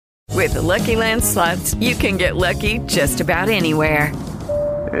With the Lucky Land Slots, you can get lucky just about anywhere.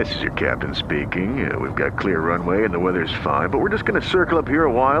 This is your captain speaking. We've got clear runway and the weather's fine, but we're just going to circle up here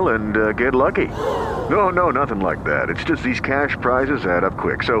a while and get lucky. No, nothing like that. It's just these cash prizes add up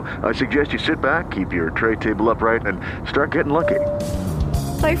quick. So I suggest you sit back, keep your tray table upright, and start getting lucky.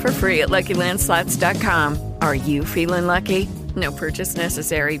 Play for free at LuckyLandSlots.com. Are you feeling lucky? No purchase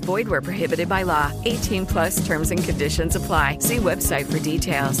necessary. Void where prohibited by law. 18 plus terms and conditions apply. See website for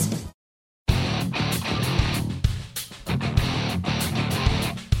details.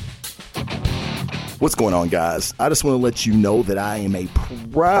 What's going on, guys? I just want to let you know that I am a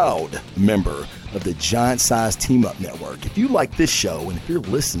proud member of the Giant Size Team Up Network. If you like this show, and if you're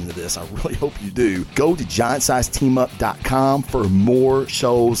listening to this, I really hope you do, go to GiantSizeTeamUp.com for more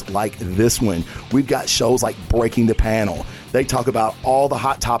shows like this one. We've got shows like Breaking the Panel. They talk about all the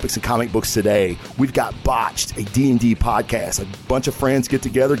hot topics in comic books today. We've got Botched, a D&D podcast. A bunch of friends get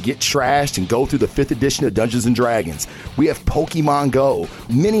together, get trashed, and go through the 5th edition of Dungeons & Dragons. We have Pokemon Go,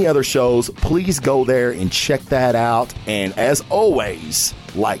 many other shows. Please go there and check that out. And as always,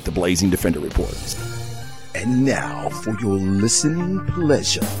 like the Blazing Defender Report. And now, for your listening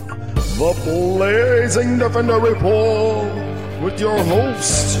pleasure, the Blazing Defender Report with your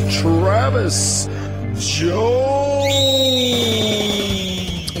host, Travis Jones.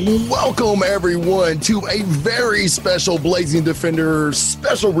 Welcome, everyone, to a very special Blazing Defender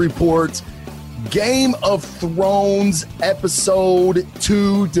special report, Game of Thrones Episode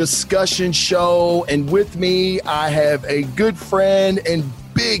 2 discussion show. And with me, I have a good friend and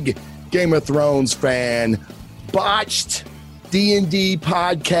big Game of Thrones fan, Botched D&D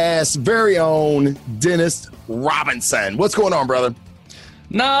podcast very own Dennis Robinson. What's going on, brother?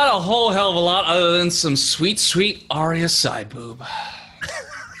 Not a whole hell of a lot other than some sweet, sweet Arya side boob.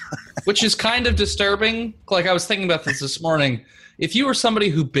 Which is kind of disturbing. Like, I was thinking about this morning. If you were somebody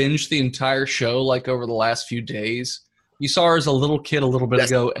who binged the entire show, like, over the last few days, you saw her as a little kid a little bit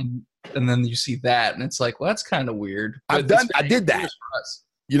ago, and then you see that, and it's like, well, that's kind of weird. I did that.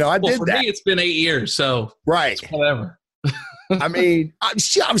 You know, I did that. For me, it's been 8 years, so right. Whatever. I mean,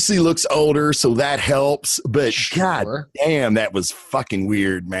 she obviously looks older, so that helps. But God damn, that was fucking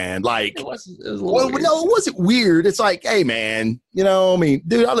weird, man. Like, it was weird. No, it wasn't weird. It's like, hey, man, you know, I mean,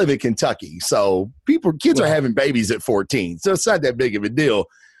 dude, I live in Kentucky, so kids are having babies at 14, so it's not that big of a deal.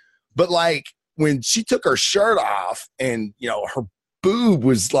 But like when she took her shirt off, and you know, her boob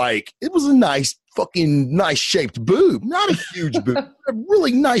was like, it was a nice shaped boob, not a huge boob, a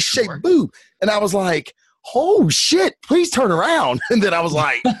really nice shaped boob, and I was like, oh shit, please turn around. And then I was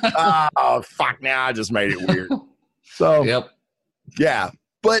like, oh fuck, now I just made it weird. So yeah,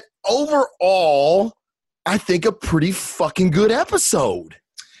 but overall I think a pretty fucking good episode.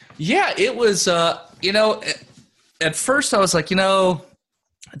 Yeah, it was you know, at first I was like, you know,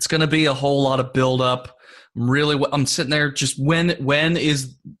 it's gonna be a whole lot of build up. I'm sitting there just when are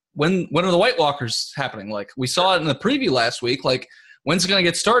the White Walkers happening? Like, we saw it in the preview last week, like, when's it going to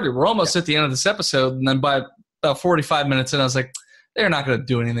get started? We're almost at the end of this episode, and then by about 45 minutes in, I was like, they're not going to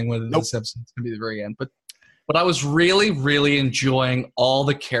do anything with it this episode. It's going to be the very end. But I was really, really enjoying all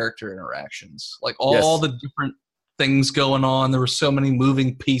the character interactions, like all the different things going on. There were so many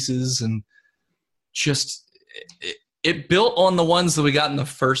moving pieces, and just it built on the ones that we got in the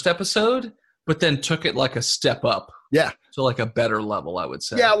first episode, but then took it like a step up. Yeah. To like a better level, I would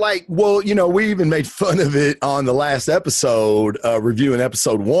say. Yeah, like, well, you know, we even made fun of it on the last episode, reviewing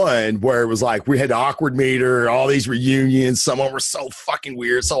episode 1, where it was like we had the awkward meter, all these reunions. Some of them were so fucking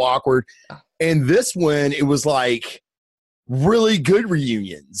weird, so awkward. And this one, it was like really good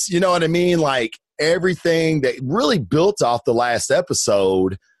reunions. You know what I mean? Like everything that really built off the last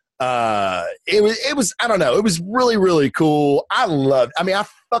episode. It was, I don't know, it was really, really cool. I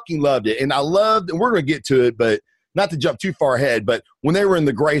fucking loved it. And we're going to get to it, but not to jump too far ahead, but when they were in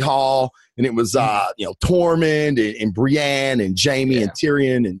the Great Hall and it was, you know, Tormund and Brienne and Jaime and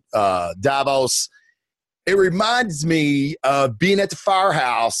Tyrion and Davos, it reminds me of being at the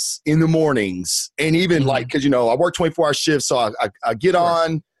firehouse in the mornings. And even like, cause you know, I work 24-hour shifts. So I get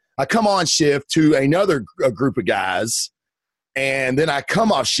on, I come on shift to another group of guys, and then I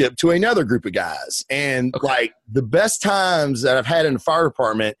come off shift to another group of guys. And like the best times that I've had in the fire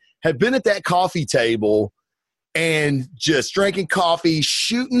department have been at that coffee table and just drinking coffee,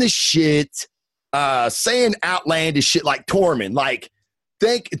 shooting the shit, saying outlandish shit like Tormund. Like,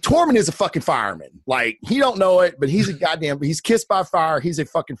 Tormund is a fucking fireman. Like, he don't know it, but he's he's kissed by fire. He's a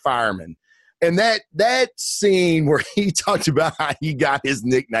fucking fireman. And that scene where he talked about how he got his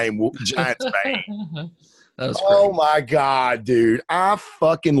nickname, Giant Bane. That was Oh great. my God, dude. I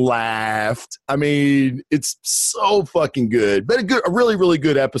fucking laughed. I mean, it's so fucking good. But a really, really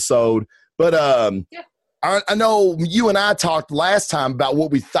good episode. But Yeah. I know you and I talked last time about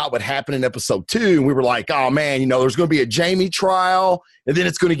what we thought would happen in episode 2, and we were like, oh man, there's going to be a Jamie trial, and then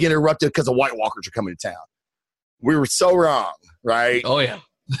it's going to get interrupted because the White Walkers are coming to town. We were so wrong, right? Oh yeah.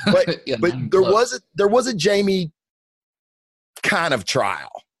 But Yeah, but there was a Jamie kind of trial.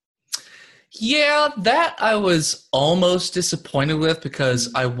 Yeah, that I was almost disappointed with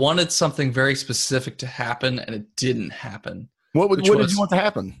because I wanted something very specific to happen and it didn't happen. What did you want to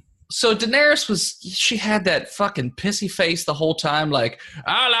happen? So Daenerys she had that fucking pissy face the whole time, like,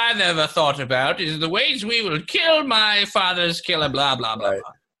 all I've ever thought about is the ways we will kill my father's killer, blah, blah, blah, Right.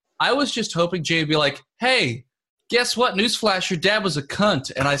 blah. I was just hoping Jay would be like, hey, guess what? Newsflash, your dad was a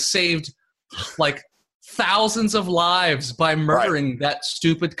cunt, and I saved, like, thousands of lives by murdering that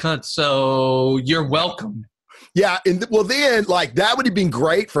stupid cunt, so you're welcome. Yeah, and then like that would have been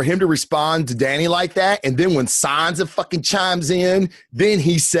great for him to respond to Danny like that, and then when Sansa fucking chimes in, then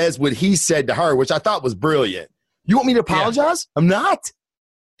he says what he said to her, which I thought was brilliant. You want me to apologize? I'm not.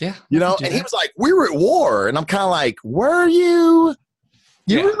 Yeah. And he was like, "We were at war," and I'm kind of like, "Were you?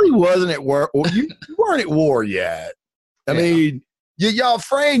 You really wasn't at war. You weren't at war yet." I mean, y'all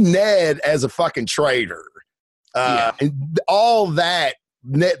framed Ned as a fucking traitor, and all that.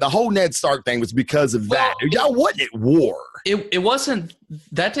 The whole Ned Stark thing was because of that. Y'all wasn't at war. It wasn't.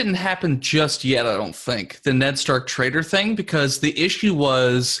 That didn't happen just yet, I don't think. The Ned Stark traitor thing, because the issue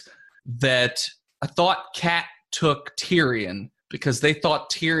was that I thought Cat took Tyrion because they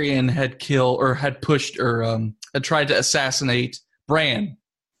thought Tyrion had killed or had pushed or had tried to assassinate Bran.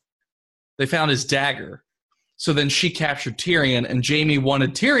 They found his dagger. So then she captured Tyrion, and Jaime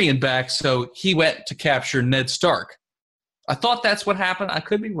wanted Tyrion back, so he went to capture Ned Stark. I thought that's what happened. I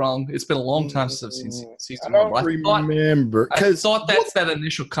could be wrong. It's been a long time since I've seen season one. I don't remember. I thought that's that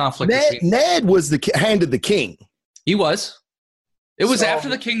initial conflict. Ned was handed the king. He was. It was after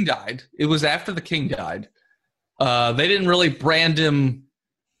the king died. They didn't really brand him.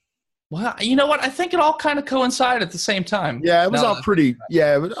 Well, you know what? I think it all kind of coincided at the same time. Yeah, it was all pretty.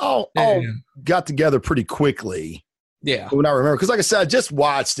 Yeah, it all got together pretty quickly. Yeah. When I remember, because like I said, I just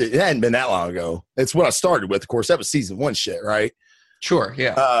watched it. It hadn't been that long ago. It's what I started with. Of course, that was season 1 shit, right? Sure.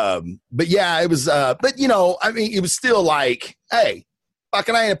 Yeah. But yeah, it was. But I mean, it was still like, hey,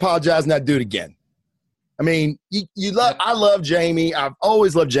 fucking, I ain't apologizing. I'd do it again. I mean, I love Jamie. I've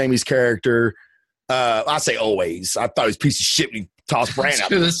always loved Jamie's character. I say always. I thought he was a piece of shit when he tossed Bran out.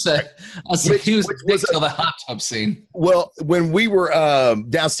 He was dick till the hot tub scene. Well, when we were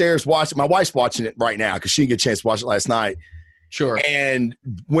downstairs watching, my wife's watching it right now because she didn't get a chance to watch it last night. Sure. And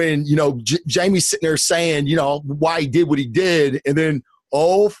when, Jamie's sitting there saying, why he did what he did. And then,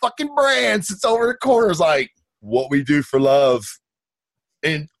 fucking Bran sits over the corner is like, what we do for love.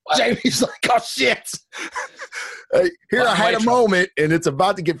 And Jamie's like, oh, shit. Here I had a moment, and it's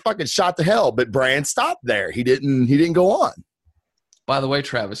about to get fucking shot to hell. But Bran stopped there. He didn't go on. By the way,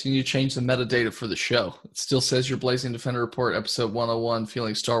 Travis, you need to change the metadata for the show. It still says your Blazing Defender Report, episode 101,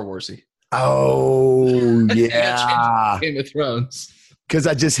 feeling Star Warsy. Oh yeah, Game of Thrones. Because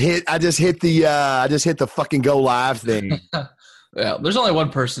I just hit the fucking go live thing. Yeah, there's only one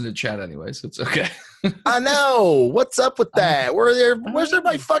person in chat anyway, so it's okay. I know. What's up with that? Where's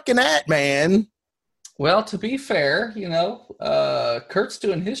everybody fucking at, man? Well, to be fair, Kurt's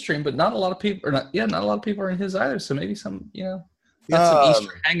doing his stream, but not a lot of people not a lot of people are in his either. So maybe some, got some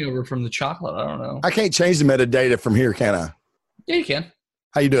Easter hangover from the chocolate. I don't know. I can't change the metadata from here, can I? Yeah, you can.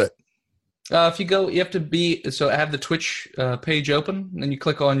 How you do it? If you go, you have to I have the Twitch page open, and then you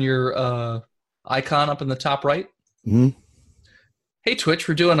click on your icon up in the top right. Mm-hmm. Hey, Twitch,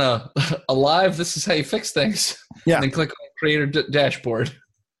 we're doing a live. This is how you fix things. Yeah. And then click on Creator Dashboard.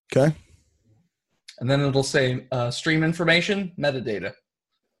 Okay. And then it'll say stream information, metadata.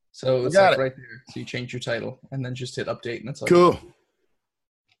 So it's right there. So you change your title and then just hit update, and that's all. Cool.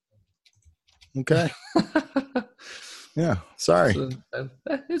 Okay. Yeah. Sorry. So,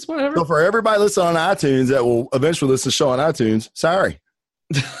 it's whatever. So for everybody listening on iTunes that will eventually listen to the show on iTunes, sorry.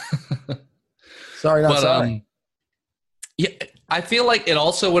 Sorry, not sorry. Yeah, I feel like it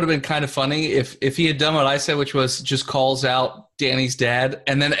also would have been kind of funny if he had done what I said, which was just calls out Danny's dad,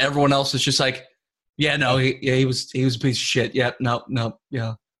 and then everyone else is just like, "Yeah, no, he was a piece of shit. Yeah, no,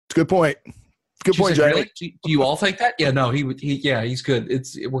 yeah." It's a good point. Good point, Jerry. Really? Do you all think that? Yeah, no, he's good.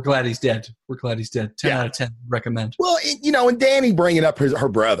 We're glad he's dead. 10 out of 10 recommend. Well, and Danny bringing up her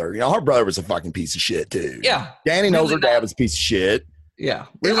brother. Her brother was a fucking piece of shit too. Yeah, Danny knows her dad was a piece of shit. Yeah,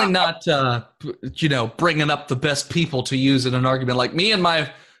 really not, bringing up the best people to use in an argument. Like me and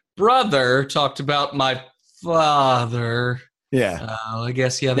my brother talked about my father. Yeah. I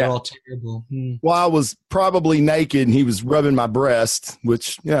guess, they're all terrible. Well, I was probably naked and he was rubbing my breast,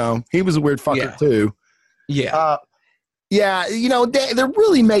 which, he was a weird fucker too. Yeah. Yeah, they're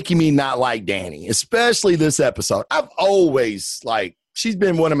really making me not like Danny, especially this episode. I've always, she's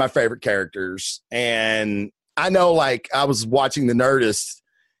been one of my favorite characters. And I know, I was watching The Nerdist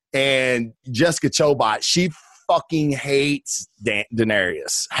and Jessica Chobot, she fucking hates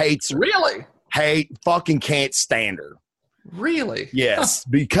Daenerys. Hates her. Really? Fucking can't stand her. Really? Yes,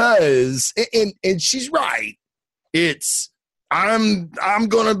 because, and she's right. It's, I'm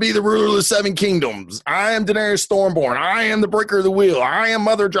going to be the ruler of the Seven Kingdoms. I am Daenerys Stormborn. I am the breaker of the wheel. I am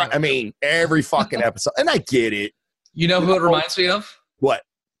Mother I mean, every fucking episode. And I get it. You know who it reminds me of? What?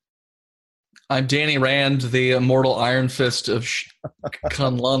 I'm Danny Rand, the immortal Iron Fist of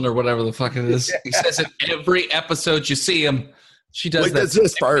Kunlun or whatever the fuck it is. Yeah. He says it every episode you see him. She does that. Does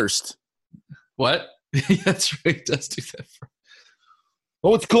this first. What? That's right. He does do that first.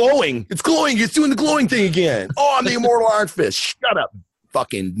 Oh, it's glowing. It's glowing. It's doing the glowing thing again. Oh, I'm the immortal Iron Fist. Shut up,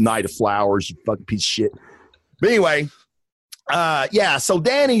 fucking Knight of Flowers, you fucking piece of shit. But anyway, so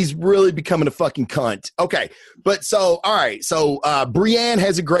Danny's really becoming a fucking cunt. Okay, but all right. So Brienne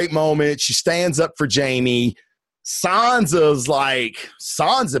has a great moment. She stands up for Jaime. Sansa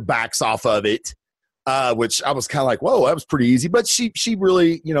backs off of it, which I was kind of like, whoa, that was pretty easy. But she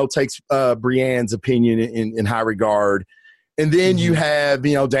really, takes Brienne's opinion in high regard. And then you have,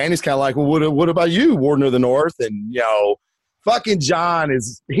 Danny's kind of like, well, what about you, Warden of the North? And, fucking John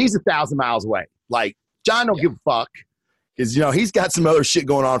he's 1,000 miles away. John don't give a fuck because, he's got some other shit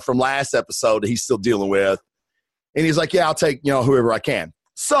going on from last episode that he's still dealing with. And he's like, yeah, I'll take, whoever I can.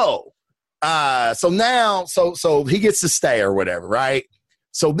 So now he gets to stay or whatever, right?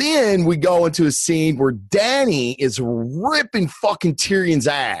 So then we go into a scene where Danny is ripping fucking Tyrion's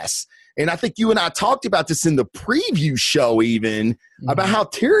ass. And I think you and I talked about this in the preview show even, about how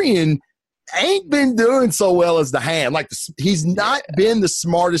Tyrion ain't been doing so well as the Hand. He's not been the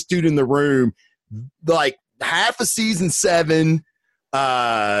smartest dude in the room. Half of season 7,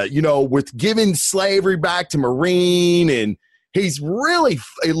 with giving slavery back to Marine, and he's really,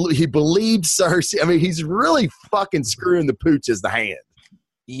 he believes Cersei. I mean, he's really fucking screwing the pooch as the Hand.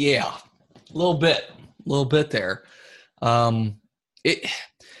 Yeah, a little bit there.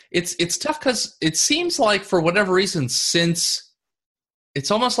 It's tough because it seems like for whatever reason, since it's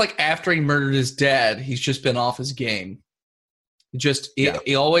almost like after he murdered his dad, he's just been off his game. He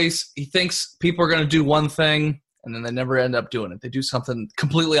thinks people are going to do one thing and then they never end up doing it. They do something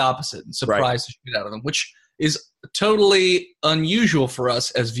completely opposite and surprise the shit out of them, which is totally unusual for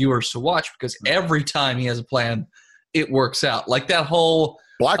us as viewers to watch because every time he has a plan, it works out. Like that whole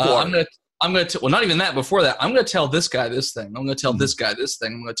Blackwater. I'm going to, well, not even that. Before that, I'm going to tell this guy this thing. I'm going to tell this guy this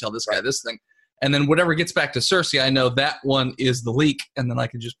thing. I'm going to tell this guy this thing. And then whatever gets back to Cersei, I know that one is the leak, and then I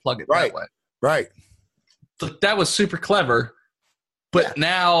can just plug it that way. Right. That was super clever, but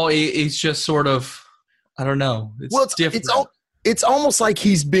now he's just sort of, I don't know. It's different. It's almost like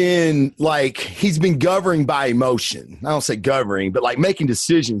he's been governing by emotion. I don't say governing, but making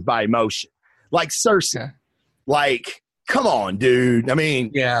decisions by emotion. Like Cersei. Come on, dude. I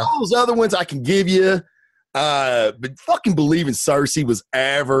mean, all those other ones I can give you, but fucking believing Cersei was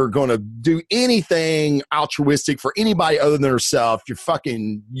ever going to do anything altruistic for anybody other than herself, you're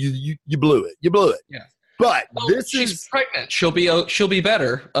fucking, you blew it. You blew it. Yeah. But she's pregnant. She'll be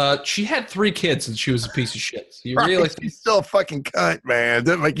better. She had 3 kids and she was a piece of shit. So you really she's still a fucking cunt, man. It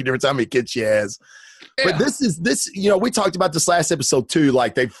doesn't make you difference how many kids she has. Yeah. But this, we talked about this last episode too.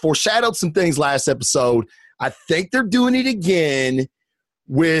 They foreshadowed some things last episode. I think they're doing it again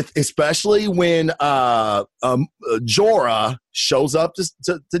especially when Jorah shows up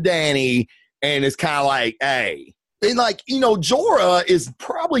to Danny and it's kind of like, hey. And Jorah is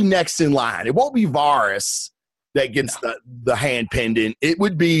probably next in line. It won't be Varys that gets the hand pendant. It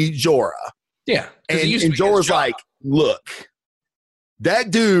would be Jorah. Yeah. And Jorah's like, look,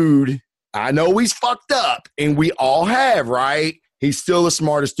 that dude, I know he's fucked up, and we all have, right? He's still the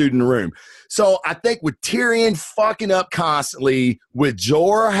smartest dude in the room. So I think with Tyrion fucking up constantly, with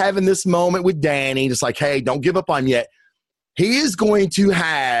Jorah having this moment with Danny, just like, hey, don't give up on him yet, he is going to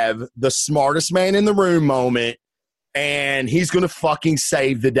have the smartest man in the room moment, and he's going to fucking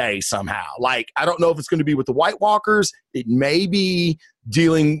save the day somehow. I don't know if it's going to be with the White Walkers. It may be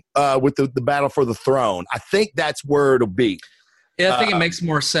dealing with the battle for the throne. I think that's where it'll be. Yeah, I think it makes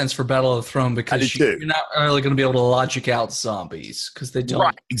more sense for Battle of the Throne because you're not really going to be able to logic out zombies because they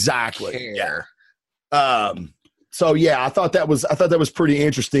don't care. Yeah. So yeah, I thought that was pretty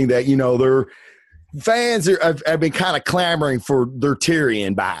interesting that they're fans have been kind of clamoring for their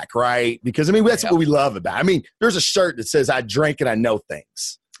Tyrion back, right? Because I mean, that's what we love about it. I mean, there's a shirt that says "I drink and I know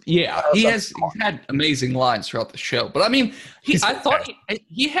things." Yeah, he's had amazing lines throughout the show. But I mean, I thought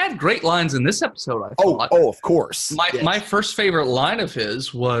he had great lines in this episode. I thought. Oh, of course. My first favorite line of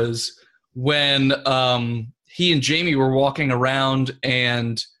his was when he and Jaime were walking around,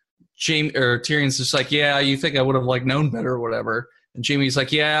 and Tyrion's just like, "Yeah, you think I would have like known better or whatever." And Jaime's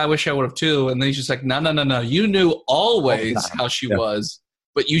like, "Yeah, I wish I would have too." And then he's just like, "No. You knew always how she was,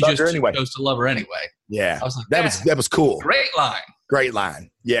 but you just chose to love her anyway." Yeah, I was like, that was cool. Great line. Great line.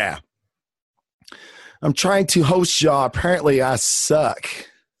 Yeah. I'm trying to host y'all. Apparently, I suck.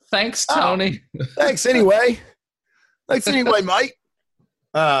 Thanks, Tony. Thanks anyway. Mike.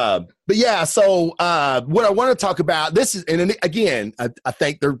 But yeah, so what I want to talk about, this is, and again, I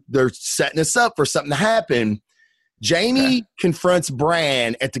think they're setting us up for something to happen. Jaime confronts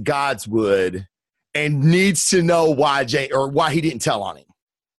Bran at the Godswood and needs to know why he didn't tell on him.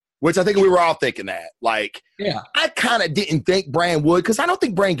 Which I think we were all thinking that. Like, I kind of didn't think Bran would, because I don't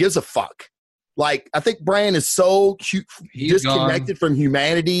think Bran gives a fuck. Like, I think Bran is so disconnected from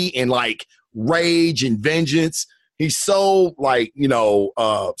humanity and like rage and vengeance. He's so like,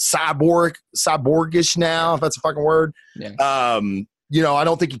 cyborgish now, if that's a fucking word. Yeah. I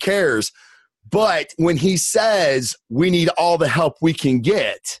don't think he cares. But when he says we need all the help we can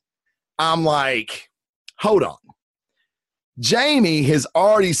get, I'm like, hold on. Jaime has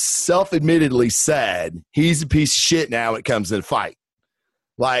already self-admittedly said he's a piece of shit now when it comes to the fight.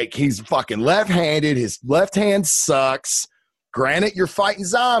 Like, he's fucking left-handed. His left hand sucks. Granted, you're fighting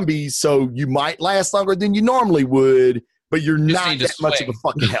zombies, so you might last longer than you normally would, but you're not that much of a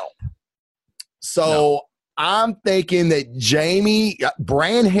fucking help. So I'm thinking that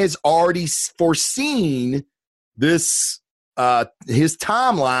Bran has already foreseen this, his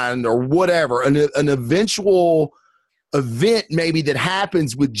timeline or whatever, an eventual event maybe that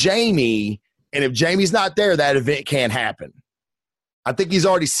happens with Jaime, and if Jaime's not there, that event can't happen. I think he's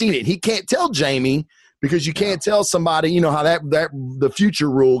already seen it. He can't tell Jaime because you can't tell somebody, how that the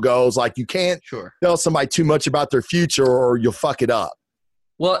future rule goes. Like, you can't tell somebody too much about their future or you'll fuck it up.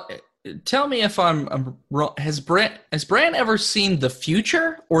 Well, tell me if I'm wrong. Has Bran ever seen the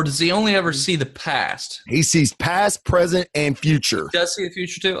future, or does he only ever see the past? He sees past, present, and future. He does see the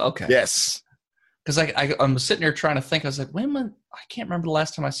future too? Okay. Yes. Because I'm sitting here trying to think. I was like, when I can't remember the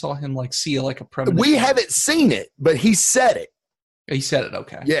last time I saw him like see like a premonition. We haven't seen it, but he said it. He said it.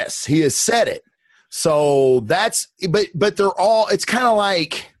 Okay. Yes, he has said it. So that's, but they're all, it's kind of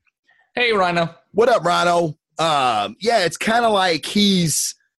like, hey, Rhino. What up, Rhino? It's kind of like he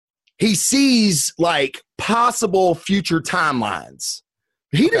sees like possible future timelines.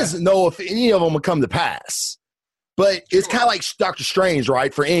 He doesn't know if any of them will come to pass, but it's kind of like Doctor Strange,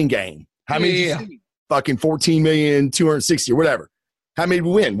 right? For Endgame. How many did you see? Fucking 14,260,000 or whatever. How many did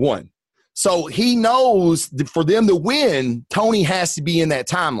we win? One. So he knows that for them to win, Tony has to be in that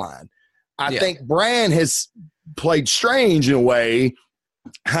timeline. I think Bran has played strange in a way.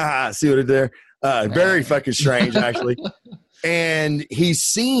 See what I did there? Very fucking strange, actually. And he's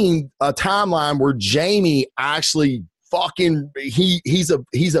seen a timeline where Jaime actually he's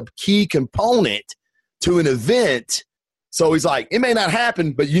a key component to an event. So he's like, it may not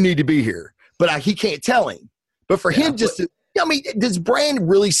happen, but you need to be here. But he can't tell him. But for him does Bran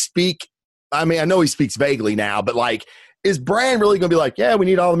really speak? I mean, I know he speaks vaguely now, but like, is Bran really going to be like, yeah, we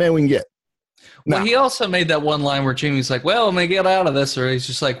need all the men we can get? No. Well, he also made that one line where Jaime's like, well, I'm going to get out of this. Or he's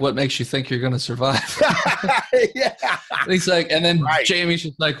just like, what makes you think you're going to survive? Yeah. And he's like, and then Jaime's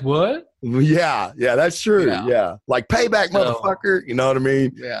just like, what? Yeah, that's true. Yeah. Like, payback, motherfucker. You know what I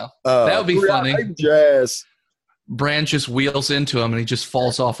mean? Yeah. That would be funny. Jazz. Bran just wheels into him and he just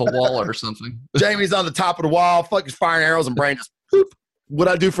falls off a wall or something. Jaime's on the top of the wall, fucking firing arrows, and Bran just, boop, what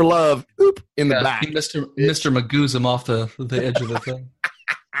I do for love, boop, in the back. Mr. Magoo's him off the edge of the thing.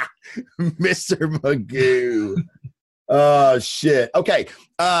 Mr. Magoo. Oh, shit. Okay.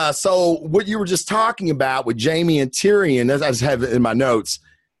 So what you were just talking about with Jaime and Tyrion, as I just have it in my notes,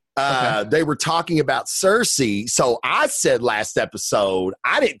 they were talking about Cersei. So I said last episode,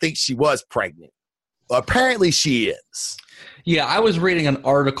 I didn't think she was pregnant. Apparently she is. Yeah, I was reading an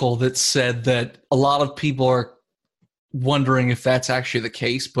article that said that a lot of people are wondering if that's actually the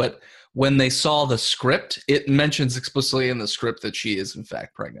case, but when they saw the script, it mentions explicitly in the script that she is in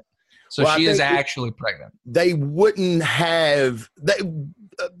fact pregnant. So she is actually pregnant. They wouldn't have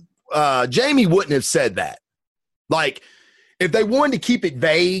Jaime wouldn't have said that. Like, if they wanted to keep it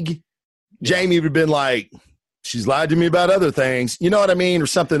vague, Jaime would have been like, she's lied to me about other things. You know what I mean? Or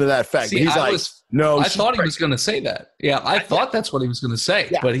something to that effect. See, but he's like, no. I thought he was going to say that. Yeah, I thought that's what he was going to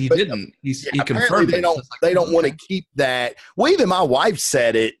say, but he didn't. He confirmed they it. don't, So it's like, they don't want to keep that. Well, even my wife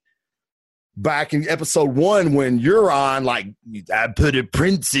said it back in episode 1 when you're on, like, I put a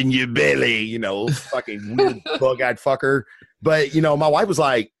prince in your belly, you know, fucking weird bug-eyed fucker. But, you know, my wife was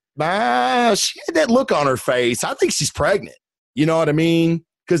like, she had that look on her face. I think she's pregnant. You know what I mean?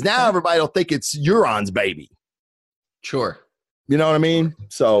 Because now everybody will think it's Euron's baby. Sure. You know what I mean?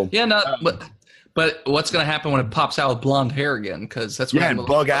 So yeah, no, but what's going to happen when it pops out with blonde hair again? Because that's what and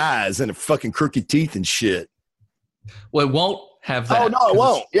bug eyes and fucking crooked teeth and shit. Well, it won't have that. Oh no, it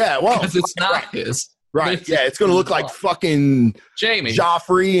won't. Yeah, it won't. Because it's not his. Right. Yeah, it's going to look like fucking Jamie,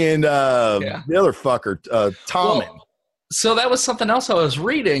 Joffrey, and the other fucker, Tommen. Well, so that was something else I was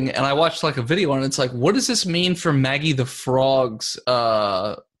reading, and I watched like a video, and it's like, what does this mean for Maggie the Frog's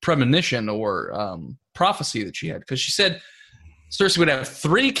premonition or prophecy that she had? Because she said Cersei would have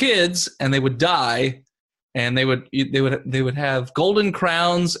 3 kids, and they would die, and they would have golden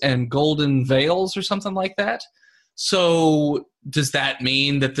crowns and golden veils or something like that. So does that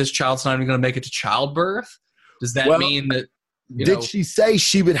mean that this child's not even going to make it to childbirth? Does that mean that? Did she say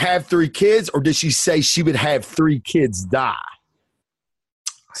she would have 3 kids, or did she say she would have 3 kids die?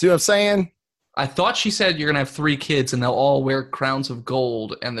 See what I'm saying? I thought she said you're going to have 3 kids and they'll all wear crowns of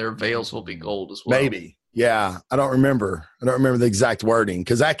gold and their veils will be gold as well. Maybe. Yeah. I don't remember the exact wording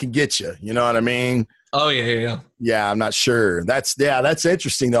because that could get you. You know what I mean? Oh, yeah. Yeah, I'm not sure. That's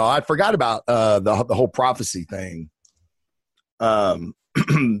interesting, though. I forgot about the whole prophecy thing.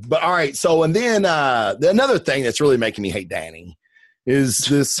 But all right, so and then another thing that's really making me hate Dany is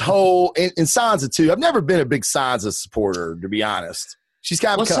this whole in Sansa too. I've never been a big Sansa supporter, to be honest. She's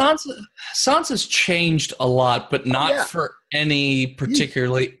kind of Sansa's changed a lot, but not for any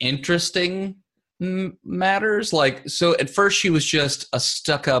particularly interesting matters. Like, so at first she was just a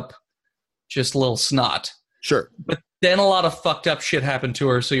stuck-up, just little snot. Sure, but then a lot of fucked up shit happened to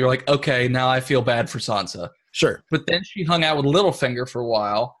her. So you're like, okay, now I feel bad for Sansa. Sure. But then she hung out with Littlefinger for a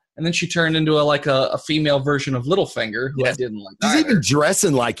while, and then she turned into a female version of Littlefinger, who I didn't like. She's even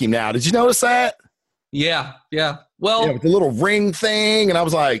dressing like him now. Did you notice that? Yeah. Well, with the little ring thing, and I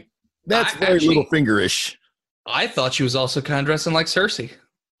was like, that's very Littlefinger-ish. I thought she was also kind of dressing like Cersei.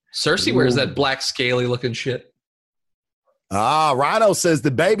 Cersei wears that black scaly looking shit. Rhino says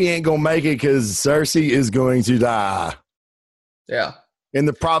the baby ain't gonna make it because Cersei is going to die. Yeah. And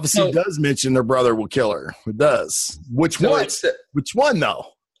the prophecy does mention their brother will kill her. It does. Which one, though?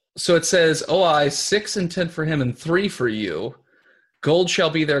 So it says, 6 and 10 for him and 3 for you. Gold shall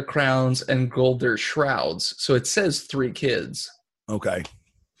be their crowns and gold their shrouds. So it says 3 kids. Okay.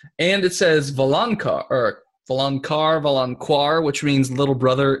 And it says Valankar, which means little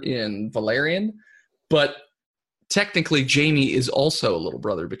brother in Valyrian. But technically, Jaime is also a little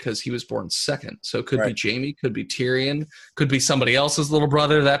brother because he was born second. So it could be Jaime, could be Tyrion, could be somebody else's little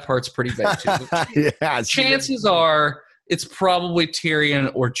brother. That part's pretty vague too. Chances are it's probably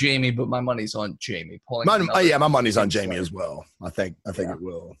Tyrion or Jaime, but my money's on Jaime. My money's on Jaime as well. I think it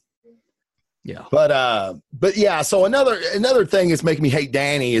will. Yeah. But yeah, so another thing that's making me hate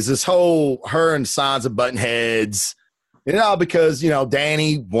Dany is this whole her and Sansa button heads. Because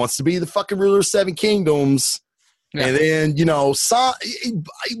Dany wants to be the fucking ruler of 7 kingdoms. Yeah. And then,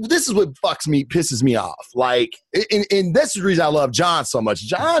 this is what pisses me off. Like, and this is the reason I love Jon so much.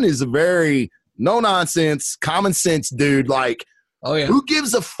 Jon is a very no-nonsense, common sense dude. Like, who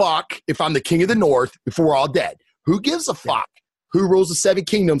gives a fuck if I'm the king of the north if we're all dead? Who gives a fuck who rules the 7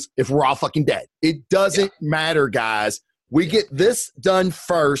 kingdoms if we're all fucking dead? It doesn't matter, guys. We get this done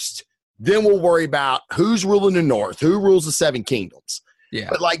first, then we'll worry about who's ruling the north, who rules the 7 kingdoms. Yeah.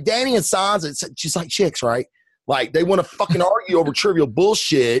 But like Dany and Sansa, it's just like chicks, right? Like, they want to fucking argue over trivial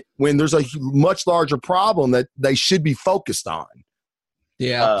bullshit when there's a much larger problem that they should be focused on.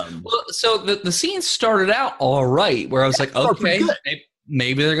 Yeah. So the scene started out all right, where I was like, okay,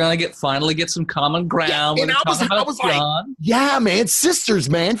 maybe they're going to finally get some common ground. Yeah, and I was like, yeah, man, sisters,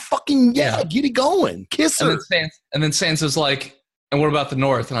 man, fucking get it going. Kiss her. And then Sansa's like, and what about the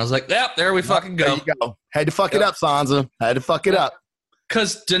north? And I was like, yep, there we fucking go. There you go. Had to fuck it up, Sansa. Had to fuck it up.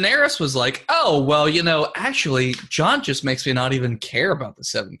 Because Daenerys was like, oh, well, actually, Jon just makes me not even care about the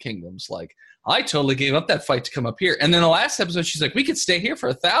 7 kingdoms. Like, I totally gave up that fight to come up here. And then the last episode, she's like, we could stay here for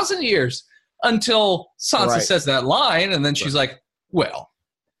 1,000 years until Sansa says that line. And then she's like, well,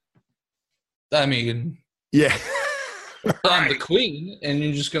 I mean, yeah, I'm the queen, and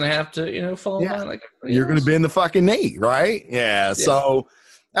you're just going to have to, fall in line like you're going to bend the fucking knee, right? Yeah. So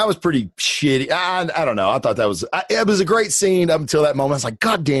that was pretty shitty. I don't know. I thought it was a great scene up until that moment. I was like,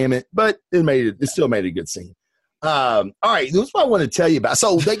 God damn it. But it still made a good scene. All right, this is what I want to tell you about.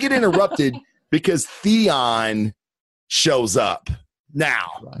 So they get interrupted because Theon shows up.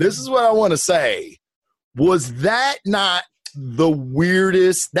 Now, this is what I want to say. Was that not the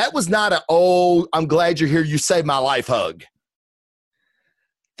weirdest? That was not I'm glad you're here. You saved my life hug.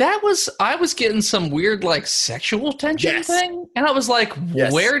 I was getting some weird like sexual tension thing. And I was like,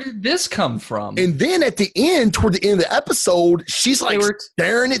 where did this come from? And then at the end, toward the end of the episode, she's like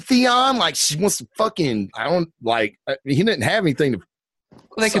staring at Theon like she wants to fucking, he didn't have anything to.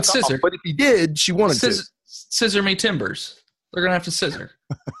 They could scissor. But if he did, she wanted to. Scissor me timbers. They're going to have to scissor.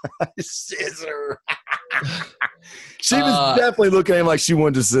 Scissor. She was definitely looking at him like she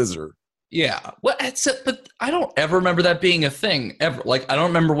wanted to scissor. Yeah, well, but I don't ever remember that being a thing ever. Like, I don't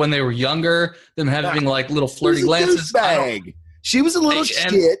remember when they were younger, them having like little flirty glances. She was a little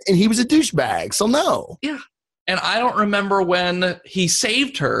shit, and he was a douchebag. So no. Yeah, and I don't remember when he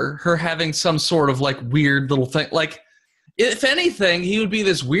saved her having some sort of like weird little thing. Like, if anything, he would be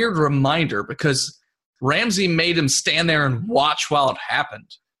this weird reminder because Ramsay made him stand there and watch while it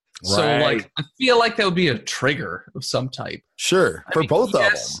happened. Right. So, like, I feel like that would be a trigger of some type. Sure, for both of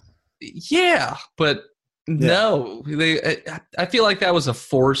them. Yeah, but no, I feel like that was a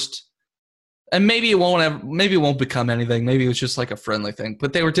forced, and maybe it won't become anything. Maybe it was just like a friendly thing.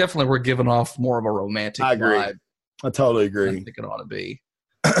 But they were giving off more of a romantic vibe. I totally agree. I think it ought to be.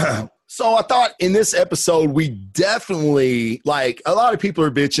 So I thought in this episode we definitely, like, a lot of people are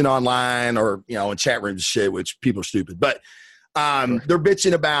bitching online or in chat rooms and shit, which people are stupid, but they're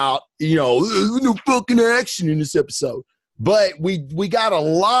bitching about no fucking action in this episode. But we got a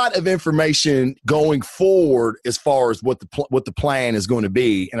lot of information going forward as far as what the plan is going to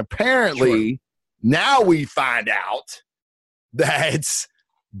be. And apparently now we find out that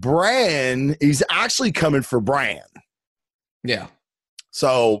Bran is actually coming for Bran. Yeah.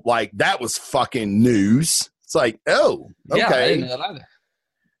 So, like, that was fucking news. It's like, oh, okay. Yeah, I didn't know that either.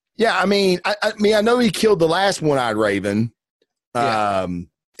 Yeah, I mean, I know he killed the last one-eyed raven. Yeah.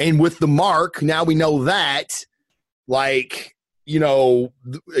 And with the mark, now we know that. Like, I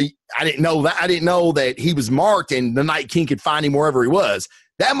didn't know that. I didn't know that he was marked and the Night King could find him wherever he was.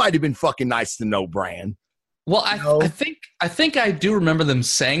 That might have been fucking nice to know, Bran. Well, I think I do remember them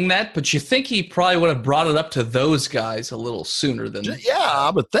saying that, but you think he probably would have brought it up to those guys a little sooner than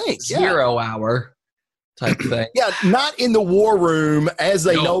I would think 0 hour type thing. Yeah, not in the war room as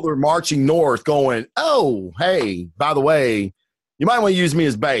they know they're marching north, going, "Oh, hey, by the way, you might want to use me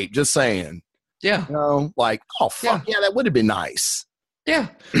as bait." Just saying. Yeah. Like, oh, fuck, yeah, that would have been nice. Yeah.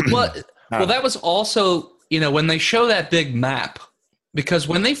 Well, that was also, when they show that big map, because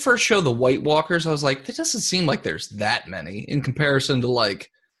when they first show the White Walkers, I was like, it doesn't seem like there's that many in comparison to,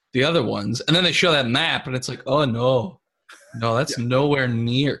 like, the other ones. And then they show that map, and it's like, oh, no, that's nowhere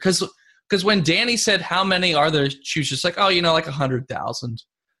near. Because when Dany said, how many are there, she was just like, oh, like 100,000.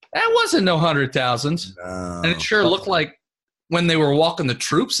 That wasn't no 100,000. No. And it sure looked like, when they were walking the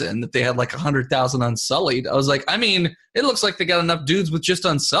troops in, that they had like 100,000 Unsullied. I was like, I mean, it looks like they got enough dudes with just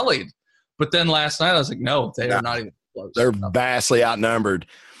Unsullied. But then last night I was like, no, they are not even close. They're vastly outnumbered.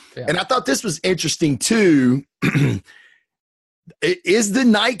 Yeah. And I thought this was interesting too. Is the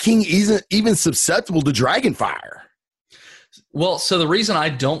Night King even susceptible to Dragonfire? Well, so the reason I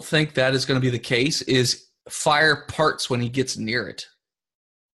don't think that is going to be the case is fire parts when he gets near it.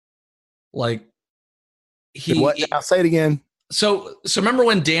 Like, I'll say it again. So remember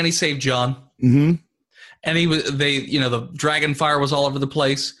when Dany saved Jon? Mm-hmm. And the Dragonfire was all over the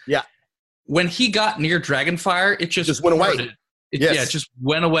place. Yeah. When he got near Dragonfire, it just went away. Yeah, it just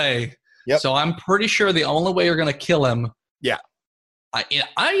went away. Yep. So I'm pretty sure the only way you're going to kill him. Yeah.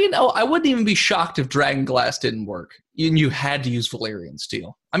 I wouldn't even be shocked if Dragon Glass didn't work. You had to use Valyrian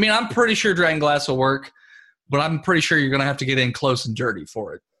Steel. I mean, I'm pretty sure Dragon Glass will work, but I'm pretty sure you're going to have to get in close and dirty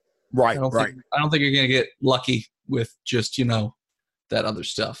for it. Right, I don't think you're going to get lucky with just, that other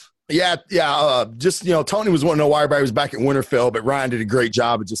stuff. Yeah. Tony was wanting to know why everybody was back at Winterfell, but Ryan did a great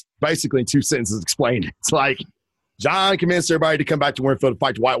job of just basically in 2 sentences explaining it. It's like Jon convinced everybody to come back to Winterfell to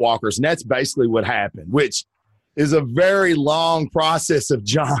fight the White Walkers, and that's basically what happened, which is a very long process of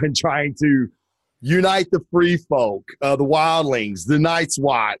Jon trying to unite the free folk, the wildlings, the Night's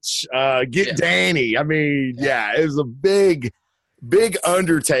Watch, get Dany. I mean, it was a big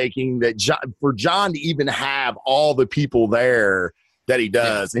undertaking that for Jon to even have all the people there that he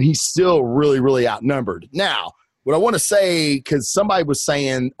does, and he's still really, really outnumbered. Now, what I want to say, because somebody was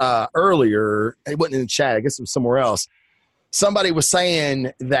saying earlier, it wasn't in the chat, I guess it was somewhere else, somebody was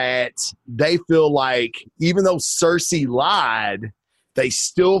saying that they feel like even though Cersei lied, they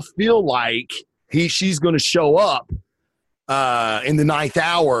still feel like she's going to show up in the ninth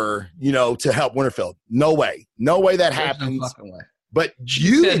hour, to help Winterfell. No way. No way that happens. No fucking way. But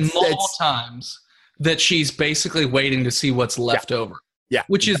you said multiple times that she's basically waiting to see what's left over. Yeah.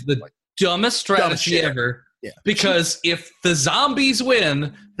 Which is the dumbest strategy ever. Yeah. Because if the zombies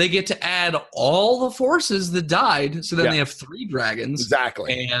win, they get to add all the forces that died. So then they have 3 dragons.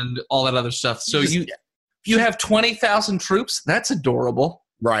 Exactly. And all that other stuff. So you have 20,000 troops. That's adorable.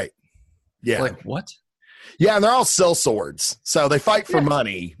 Right. Yeah. Like what? Yeah, and they're all sellswords. So they fight for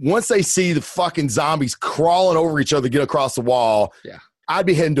money. Once they see the fucking zombies crawling over each other to get across the wall, I'd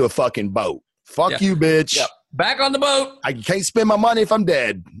be heading to a fucking boat. Fuck you, bitch. Yep. Back on the boat. I can't spend my money if I'm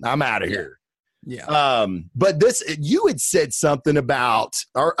dead. I'm out of here. Yeah. But you had said something about,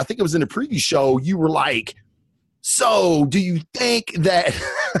 or I think it was in a preview show, you were like, so do you think that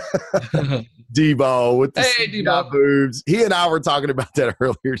Debo with the Debo boobs, he and I were talking about that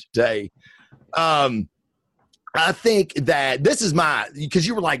earlier today. I think that this is because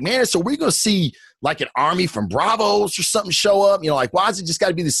you were like, man, so we're going to see like an army from Bravos or something show up. Like, why is it just got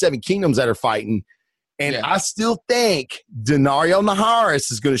to be the 7 kingdoms that are fighting? And I still think Denario Naharis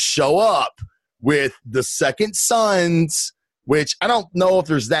is going to show up with the Second Sons, which I don't know if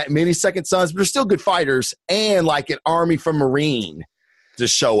there's that many Second Sons, but they're still good fighters, and like an army from Marine to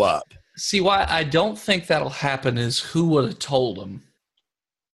show up. See, why I don't think that'll happen is who would have told them?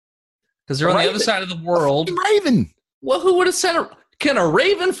 Because they're on the other side of the world. Raven. Well, who would have sent can a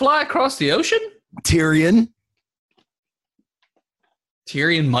raven fly across the ocean? Tyrion.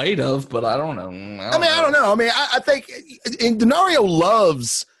 Tyrion might have, but I don't know. I don't know. I think Denario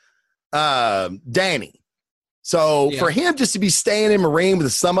loves Danny. So for him just to be staying in Marine with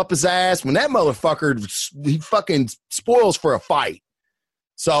a thumb up his ass, when that motherfucker, he fucking spoils for a fight.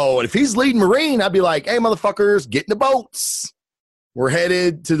 So if he's leading Marine, I'd be like, hey, motherfuckers, get in the boats. We're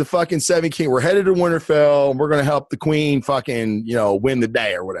headed to the fucking 7 King. We're headed to Winterfell. And we're going to help the queen fucking, win the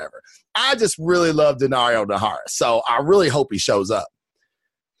day or whatever. I just really love Denario Naharis. So I really hope he shows up.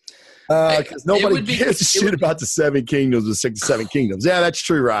 Because nobody gives a shit about the 7 kingdoms, the 6 to 7 kingdoms. Yeah, that's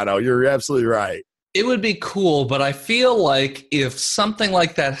true, Rhino. You're absolutely right. It would be cool, but I feel like if something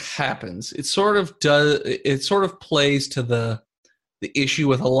like that happens, it sort of plays to the issue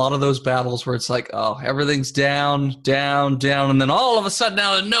with a lot of those battles where it's like, oh, everything's down, and then all of a sudden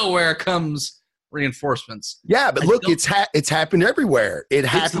out of nowhere comes reinforcements. Yeah, but look, it's happened everywhere. It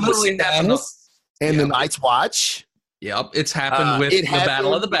happened with Stannis and the Night's Watch. Yep, it's happened with the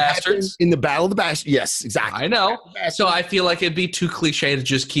Battle of the Bastards. In the Battle of the Bastards, yes, exactly. I know. So I feel like it'd be too cliche to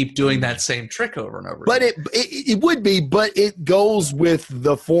just keep doing that same trick over and over. But it would be, but it goes with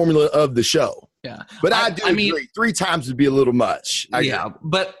the formula of the show. Yeah, but I agree. 3 times would be a little much.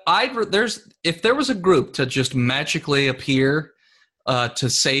 But if there was a group to just magically appear to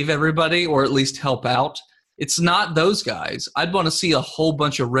save everybody or at least help out, it's not those guys. I'd want to see a whole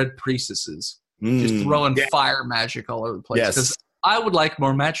bunch of red priestesses. Just throwing fire magic all over the place. Because I would like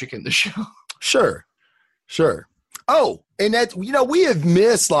more magic in the show. Sure. Oh, and that, we have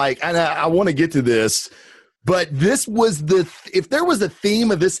missed, and I want to get to this, but this was if there was a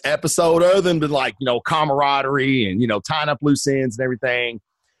theme of this episode other than camaraderie and, tying up loose ends and everything.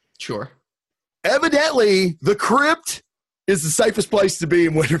 Sure. Evidently, the crypt is the safest place to be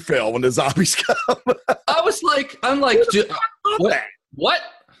in Winterfell when the zombies come. What?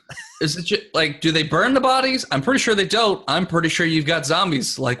 Is it just, do they burn the bodies? I'm pretty sure they don't. I'm pretty sure you've got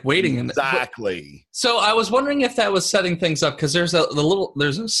zombies waiting in it. Exactly. So I was wondering if that was setting things up because there's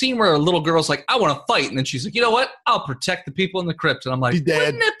a scene where a little girl's like, I want to fight, and then she's like, you know what? I'll protect the people in the crypt. And I'm like,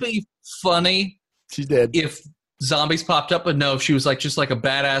 wouldn't it be funny? She's dead. If zombies popped up, but no, she was just like a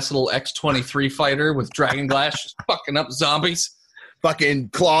badass little X-23 fighter with dragon glass, just fucking up zombies.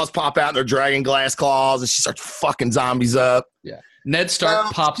 Fucking claws pop out, their dragon glass claws, and she starts fucking zombies up. Yeah. Ned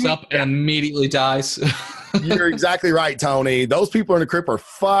Stark pops up and immediately dies. You're exactly right, Tony. Those people in the crypt are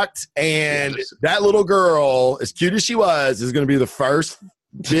fucked, and that little girl, as cute as she was, is going to be the first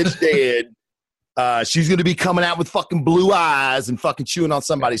bitch dead. She's going to be coming out with fucking blue eyes and fucking chewing on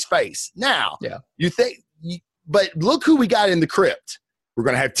somebody's face. Now, but look who we got in the crypt. We're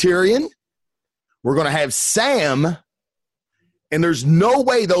going to have Tyrion. We're going to have Sam, and there's no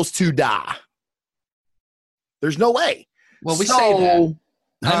way those 2 die. There's no way. Well, we say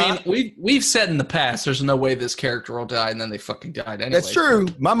that. We've said in the past, there's no way this character will die, and then they fucking died anyway. That's true.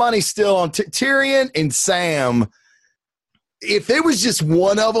 My money's still on Tyrion and Sam. If there was just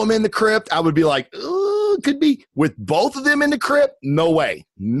one of them in the crypt, I would be like, could be. With both of them in the crypt, no way.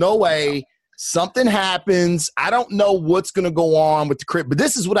 No way. Something happens. I don't know what's going to go on with the crypt, but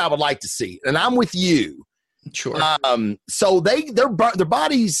this is what I would like to see, and I'm with you. Sure. So their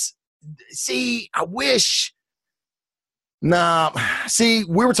bodies. See, I wish. Nah, see,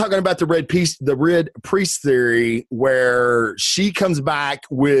 we were talking about the red priest theory, where she comes back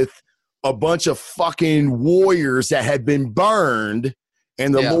with a bunch of fucking warriors that had been burned,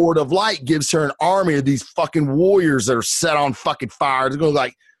 and the Lord of Light gives her an army of these fucking warriors that are set on fucking fire. They're going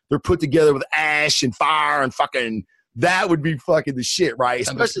like they're put together with ash and fire and fucking. That would be fucking the shit, right?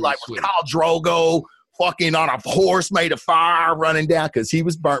 Especially like with Khal Drogo fucking on a horse made of fire running down because he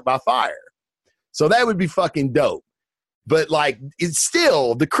was burnt by fire. So that would be fucking dope. But like, it's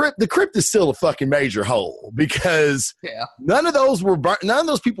still the crypt is still a fucking major hole because none of those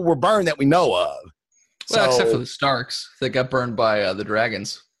people were burned that we know of. Well, except for the Starks that got burned by the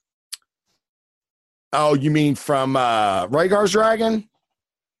dragons. Oh, you mean from Rhaegar's dragon?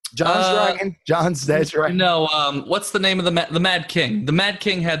 John's dad's dragon? No, what's the name of the Mad King? The Mad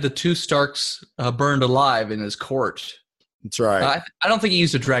King had the two Starks burned alive in his court. That's right. I don't think he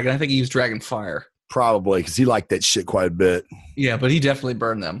used a dragon. I think he used dragon fire. Probably, because he liked that shit quite a bit. Yeah, but he definitely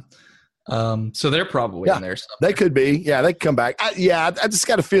burned them. So they're probably in there somewhere. They could be. Yeah, they could come back. I just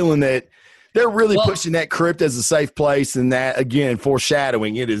got a feeling that they're really pushing that crypt as a safe place, and that, again,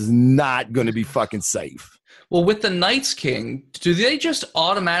 foreshadowing, it is not going to be fucking safe. Well, with the Night's King, do they just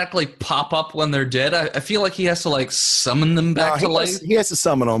automatically pop up when they're dead? I feel like he has to, like, summon them back to life. He has to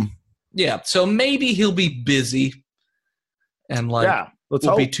summon them. Yeah, so maybe he'll be busy and, like,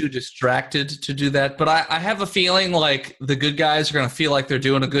 we'll be too distracted to do that. But I have a feeling, like, the good guys are going to feel like they're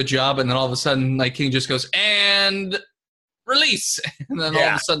doing a good job, and then all of a sudden, Night King just goes, and release! And then all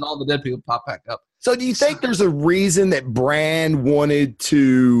of a sudden, all the dead people pop back up. So do you think there's a reason that Bran wanted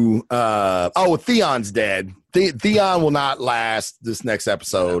to Theon's dead. Theon will not last this next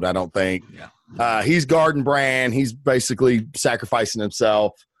episode, I don't think. Yeah. He's guarding Bran. He's basically sacrificing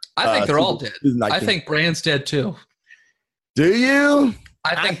himself. I think they're all dead. I think Bran's dead too. Do you?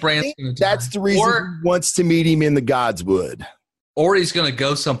 I think Bran's going to die. That's the reason he wants to meet him in the Godswood. Or he's going to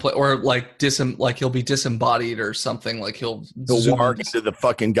go someplace, or like he'll be disembodied or something. Like he'll walk into the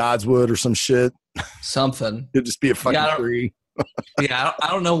fucking Godswood or some shit. Something. He'll just be a fucking tree. I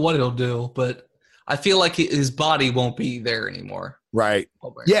don't know what he'll do, but I feel like his body won't be there anymore. Right.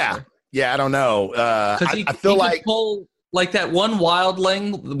 Yeah. I don't know. I feel like pull, like that one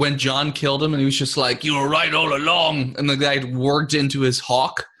wildling when Jon killed him, and he was just like, "You were right all along," and the guy worked into his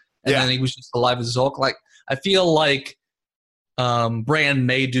hawk, and then he was just alive as Zulk. Like I feel like Bran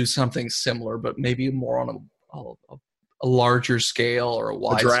may do something similar, but maybe more on a larger scale or a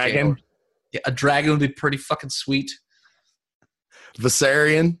wide dragon. Scale. Yeah, a dragon would be pretty fucking sweet.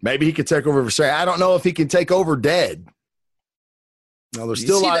 Viserion. Maybe he could take over Viserion. I don't know if he can take over dead. No, there's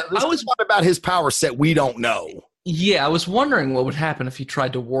still a lot about his power set we don't know. Yeah, I was wondering what would happen if he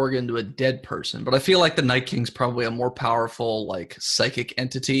tried to warg into a dead person, but I feel like the Night King's probably a more powerful, like, psychic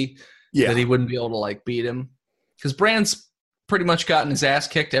entity that he wouldn't be able to, like, beat him. Because Bran's pretty much gotten his ass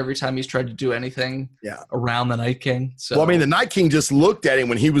kicked every time he's tried to do anything around the Night King. So, well, I mean, the Night King just looked at him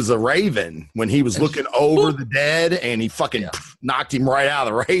when he was a raven, when he was looking over the dead, and he fucking knocked him right out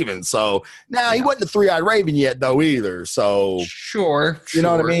of the raven. So, he wasn't a three-eyed raven yet, though, either. So, sure. You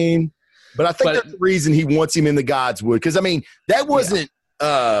know what I mean? But I think that's the reason he wants him in the Godswood. Because, I mean, that wasn't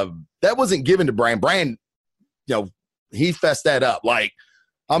given to Bran. Bran, he fessed that up. Like,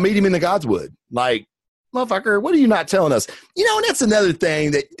 I'll meet him in the Godswood. Like, motherfucker, what are you not telling us? And that's another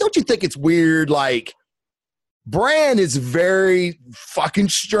thing that, don't you think it's weird? Like, Bran is very fucking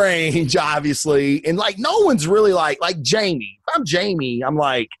strange, obviously. And, like, no one's really like Jaime. If I'm Jaime, I'm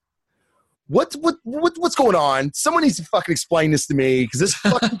like, what's going on? Someone needs to fucking explain this to me, because this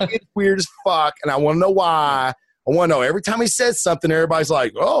fucking kid's weird as fuck, and I want to know why. I want to know every time he says something, everybody's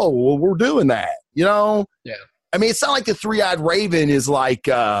like, oh, well, we're doing that, Yeah. I mean, it's not like the three-eyed raven is like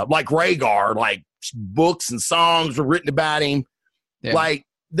Rhaegar, like books and songs were written about him. Yeah. Like,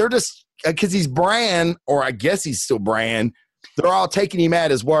 they're just, because he's Bran, or I guess he's still Bran, they're all taking him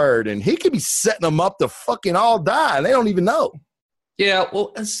at his word, and he could be setting them up to fucking all die, and they don't even know. Yeah,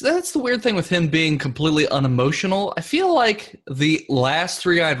 well, that's the weird thing with him being completely unemotional. I feel like the last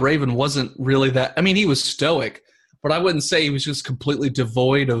three-eyed raven wasn't really that. I mean, he was stoic, but I wouldn't say he was just completely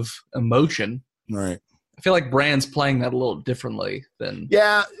devoid of emotion. Right. I feel like Bran's playing that a little differently than.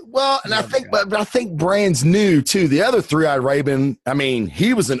 Yeah, well, and I think Bran's new too. The other three-eyed raven, I mean,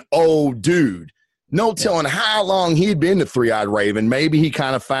 he was an old dude. No telling how long he'd been the three-eyed raven. Maybe he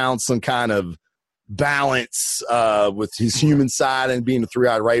kind of found some kind of balance with his human side and being a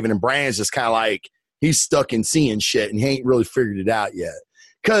three-eyed raven, and Bran's just kind of like, he's stuck in seeing shit and he ain't really figured it out yet.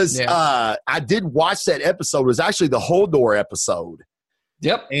 Because I did watch that episode. It was actually the Hodor episode.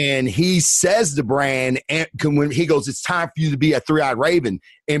 Yep. And he says to Bran, when he goes, it's time for you to be a three-eyed raven,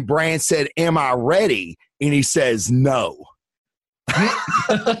 and Bran said, am I ready? And he says no.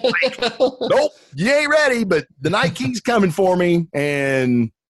 Nope, you ain't ready, but the Night King's coming for me.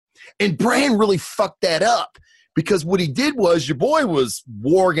 And Bran really fucked that up because what he did was your boy was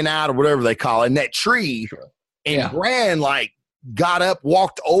warging out or whatever they call it in that tree. Sure. And Yeah. Bran like got up,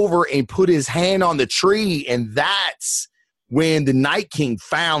 walked over and put his hand on the tree. And that's when the Night King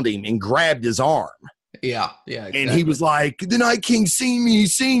found him and grabbed his arm. Yeah. Exactly. And he was like, the Night King seen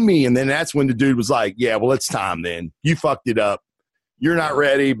me. And then that's when the dude was like, yeah, well, it's time then. You fucked it up. You're not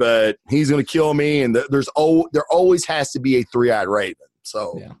ready, but he's going to kill me. And there always has to be a three-eyed raven.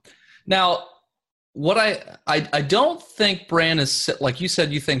 So yeah. Now, what I don't think Bran is, like you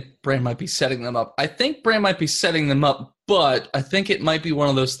said, you think Bran might be setting them up. I think Bran might be setting them up, but I think it might be one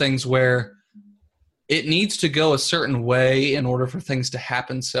of those things where it needs to go a certain way in order for things to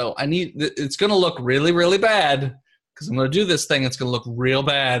happen. So it's going to look really, really bad because I'm going to do this thing. It's going to look real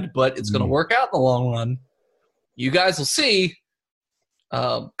bad, but it's going to work out in the long run. You guys will see.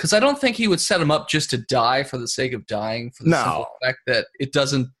 Because I don't think he would set him up just to die for the sake of dying, for the simple fact that it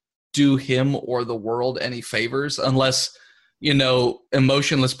doesn't do him or the world any favors unless,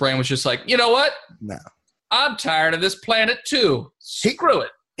 emotionless Bran was just like, you know what? No. I'm tired of this planet too. Screw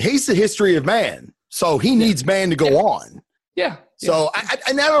it. He's the history of man. So he needs man to go on. Yeah. So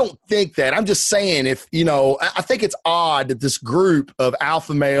I don't think that. I'm just saying I think it's odd that this group of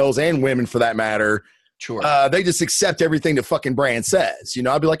alpha males and women for that matter, Sure. They just accept everything that fucking Bran says.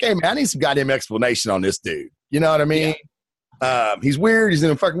 I'd be like, hey, man, I need some goddamn explanation on this dude. You know what I mean? Yeah. He's weird. He's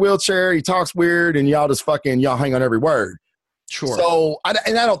in a fucking wheelchair. He talks weird, and y'all hang on every word. Sure. So, I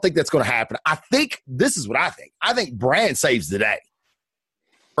don't think that's going to happen. I think this is what I think. I think Bran saves the day.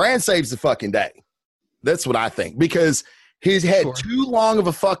 Bran saves the fucking day. That's what I think. Because he's had too long of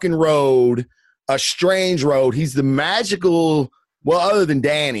a fucking road, a strange road. He's the magical... Well, other than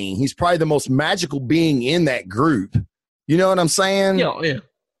Danny, he's probably the most magical being in that group. You know what I'm saying?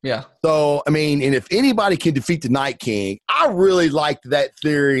 Yeah. So, and if anybody can defeat the Night King, I really liked that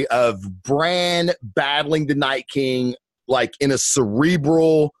theory of Bran battling the Night King like in a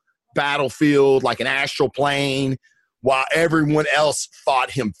cerebral battlefield, like an astral plane, while everyone else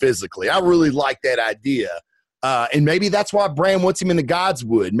fought him physically. I really like that idea. And maybe that's why Bran wants him in the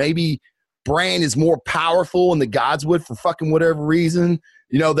Godswood. Maybe Bran is more powerful in the Godswood for fucking whatever reason.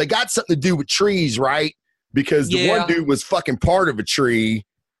 They got something to do with trees, right? Because the one dude was fucking part of a tree.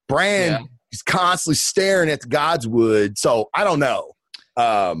 Bran is constantly staring at the Godswood. So I don't know.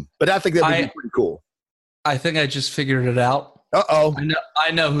 But I think that would be pretty cool. I think I just figured it out. Uh-oh. I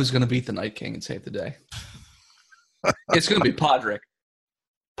know who's going to beat the Night King and save the day. It's going to be Podrick.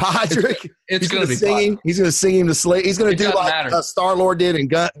 Podrick. It's going to be singing. He's going to sing him to sleep. He's going to do like Star-Lord did in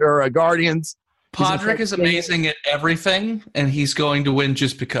Guardians. Podrick is amazing at everything, and he's going to win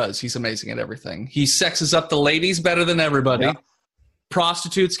just because he's amazing at everything. He sexes up the ladies better than everybody. Yeah.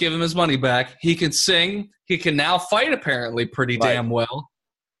 Prostitutes give him his money back. He can sing. He can now fight apparently pretty damn well,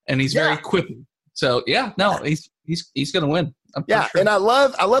 and he's very quippy. So he's going to win. Yeah, sure. And I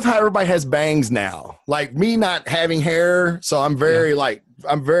love how everybody has bangs now. Like me not having hair, so I'm very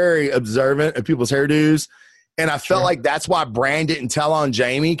I'm very observant of people's hairdos. And I felt like that's why Bran didn't tell on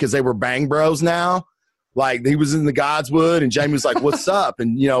Jaime, because they were bang bros now. Like he was in the Godswood and Jaime was like, what's up?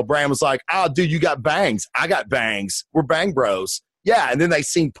 And Bran was like, oh dude, you got bangs. I got bangs. We're bang bros. Yeah. And then they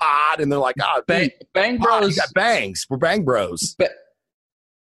seen Pod and they're like, oh dude, bang bros. You got bangs. We're bang bros.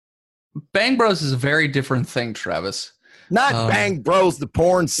 Bang Bros is a very different thing, Travis. Not Bang Bros, the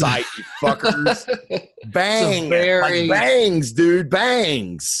porn site, you fuckers. Bang. Like bangs, dude.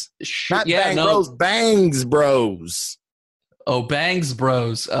 Bangs. Not Bang Bros, Bangs Bros. Oh, Bangs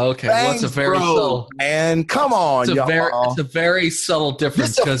Bros. Okay. Bangs well, it's a very subtle. And come on, it's a very subtle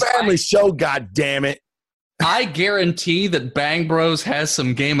difference. It's a family show, goddammit. I guarantee that Bang Bros has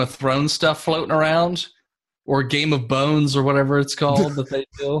some Game of Thrones stuff floating around, or Game of Bones, or whatever it's called that they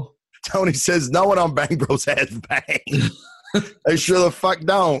do. Tony says no one on Bang Bros has bangs. They sure the fuck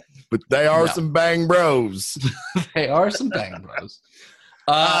don't, but they are some Bang Bros. They are some Bang Bros.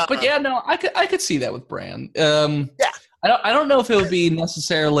 But yeah, no, I could see that with Bran. I don't know if it would be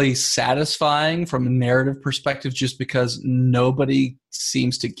necessarily satisfying from a narrative perspective, just because nobody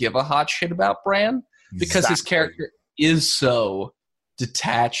seems to give a hot shit about Bran, because his character is so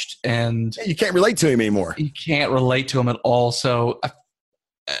detached and you can't relate to him anymore. You can't relate to him at all. So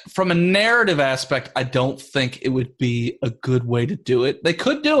from a narrative aspect, I don't think it would be a good way to do it. They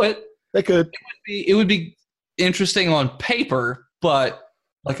could do it. They could. It would be interesting on paper, but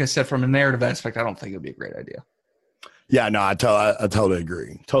like I said, from a narrative aspect, I don't think it would be a great idea. Yeah, no, I totally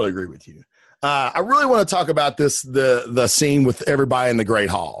agree. Totally agree with you. I really want to talk about the scene with everybody in the Great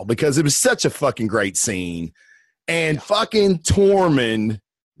Hall, because it was such a fucking great scene. And fucking Tormund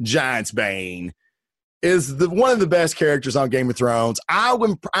Giantsbane is one of the best characters on Game of Thrones.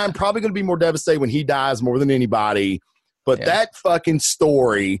 I'm probably going to be more devastated when he dies more than anybody. But that fucking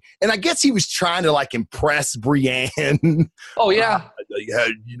story, and I guess he was trying to like impress Brienne. Oh yeah,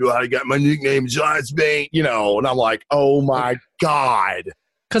 you know how I got my nickname, Giantsbane. You know, and I'm like, oh my god,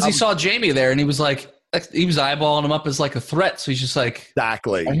 because he saw Jaime there, and he was like, he was eyeballing him up as like a threat. So he's just like,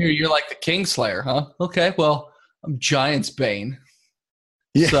 exactly. I hear you're like the Kingslayer, huh? Okay, well, I'm Giantsbane.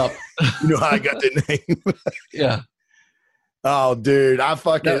 Yeah, what's up? You know how I got the name. Yeah. Oh, dude, I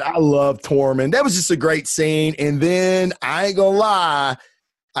love Tormund. That was just a great scene. And then I ain't gonna lie,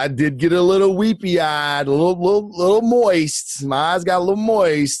 I did get a little weepy-eyed, a little moist. My eyes got a little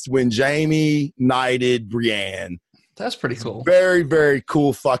moist when Jaime knighted Brienne. That's pretty cool. Very, very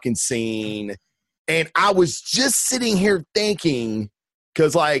cool fucking scene. And I was just sitting here thinking,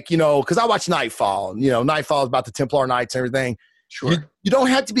 because I watch Nightfall. You know, Nightfall is about the Templar Knights and everything. Sure. You don't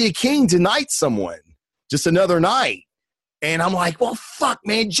have to be a king to knight someone. Just another knight. And I'm like, well, fuck,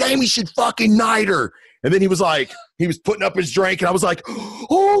 man, Jaime should fucking knight her. And then he was putting up his drink, and I was like,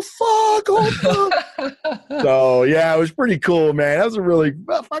 oh, fuck. So, yeah, it was pretty cool, man. That was a really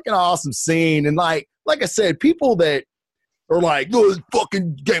fucking awesome scene. And like I said, people that are like, oh, this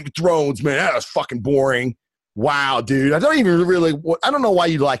fucking Game of Thrones, man, that was fucking boring. Wow, dude. I don't know why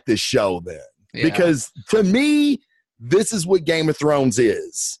you like this show then. Yeah. Because to me, this is what Game of Thrones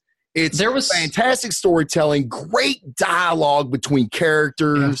is. There was fantastic storytelling, great dialogue between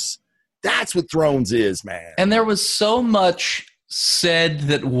characters. Yeah. That's what Thrones is, man. And there was so much said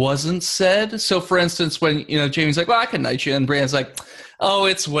that wasn't said. So, for instance, when Jaime's like, "Well, I can knight you," and Brienne's like, "Oh,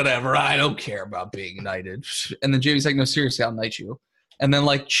 it's whatever. I don't care about being knighted." And then Jaime's like, "No, seriously, I'll knight you." And then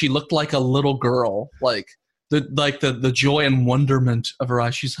like she looked like a little girl, like the joy and wonderment of her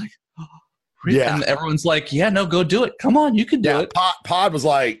eyes. She's like, "Oh, really?" Yeah. And everyone's like, "Yeah, no, go do it. Come on, you can do it." Pod was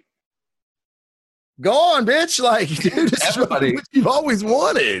like, go on, bitch. Like, dude, this is what you've always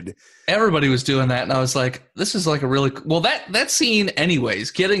wanted. Everybody was doing that, and I was like, this is like a really – well, that scene anyways,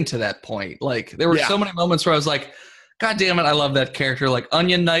 getting to that point, like there were so many moments where I was like, God damn it, I love that character. Like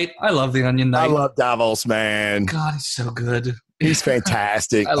Onion Knight, I love the Onion Knight. I love Davos, man. God, he's so good. He's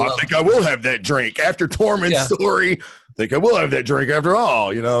fantastic. I think I will have that drink. After Tormund's story, I think I will have that drink after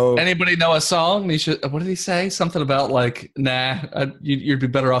all, you know. Anybody know a song? What did he say? Something about like, nah, you'd be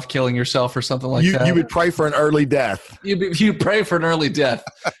better off killing yourself or something like that. You would pray for an early death. You pray for an early death.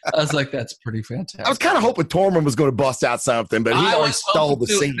 I was like, that's pretty fantastic. I was kind of hoping Tormund was going to bust out something, but he always stole the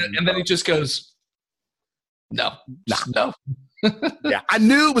scene. And then he just goes, no. Yeah, I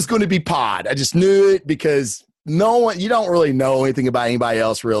knew it was going to be Pod. I just knew it because you don't really know anything about anybody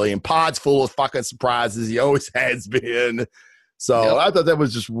else really, and Pod's full of fucking surprises. He always has been. So I thought that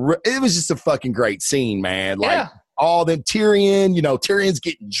was it was just a fucking great scene, man. Like all them Tyrion's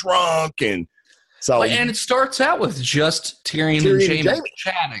getting drunk, and so and it starts out with just Tyrion and Jaime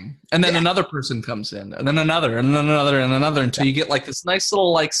chatting, and then another person comes in, and then another, and then another, and another, until you get like this nice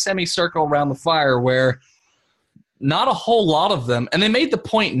little like semicircle around the fire where not a whole lot of them, and they made the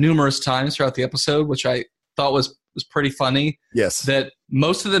point numerous times throughout the episode, which I thought was pretty funny. Yes. That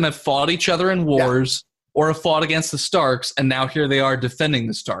most of them have fought each other in wars or have fought against the Starks, and now here they are defending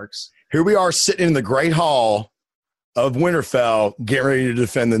the Starks. Here we are sitting in the Great Hall of Winterfell getting ready to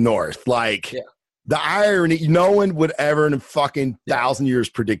defend the North. Like, the irony, no one would ever in a fucking 1,000 years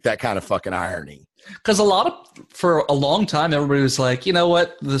predict that kind of fucking irony. Because for a long time, everybody was like, you know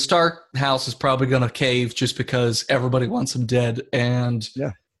what? The Stark house is probably going to cave just because everybody wants them dead. And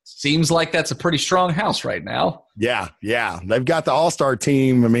seems like that's a pretty strong house right now. Yeah. They've got the all-star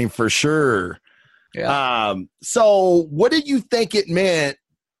team, I mean, for sure. Yeah. So what did you think it meant?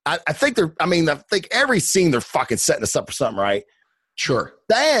 I think every scene they're fucking setting us up for something, right? Sure.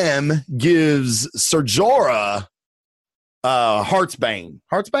 Sam gives Ser Jorah Heartsbane.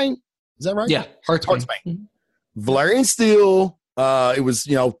 Heartsbane? Is that right? Yeah, Heartsbane. Mm-hmm. Valyrian steel. It was,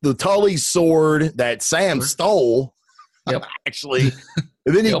 the Tully's sword that Sam stole, actually.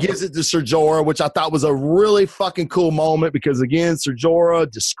 And then he gives it to Ser Jorah, which I thought was a really fucking cool moment because, again, Ser Jorah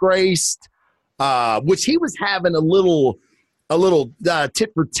disgraced, which he was having a little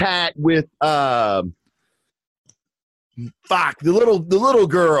tit for tat with the little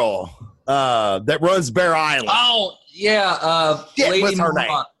girl that runs Bear Island. Oh, yeah. What's her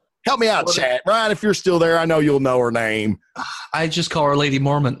name? Help me out, chat. Ryan, if you're still there, I know you'll know her name. I just call her Lady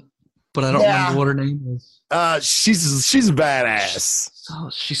Mormont, but I don't remember what her name is. She's a badass.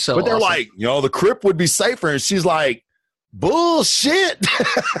 She's so But they're awesome. like, the crypt would be safer. And she's like, bullshit.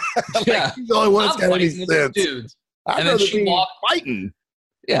 Yeah. She's the only one that's got any sense. Dudes. I'd rather be fighting.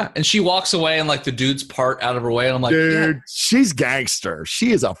 Yeah, and she walks away and like the dude's part out of her way. And I'm like, dude, yeah. she's gangster.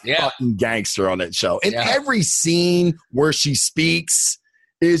 She is a fucking gangster on that show. And every scene where she speaks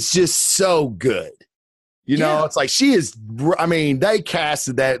is just so good. You know, it's like she is, I mean, they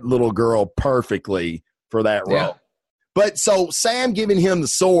casted that little girl perfectly for that role. Yeah. But so Sam giving him the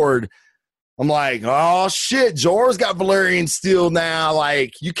sword, I'm like, oh shit, Jorah's got Valyrian steel now.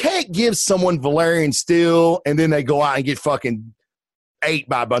 Like, you can't give someone Valyrian steel and then they go out and get fucking ate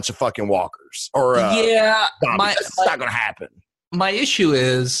by a bunch of fucking walkers. Or that's not gonna happen. My issue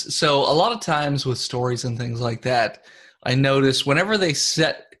is, so a lot of times with stories and things like that, I notice whenever they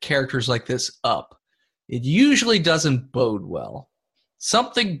set characters like this up, it usually doesn't bode well.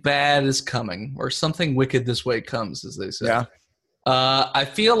 Something bad is coming, or something wicked this way comes, as they say. Yeah. I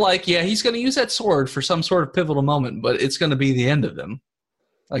feel like, he's going to use that sword for some sort of pivotal moment, but it's going to be the end of him.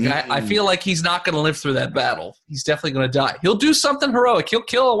 Like, I feel like he's not going to live through that battle. He's definitely going to die. He'll do something heroic. He'll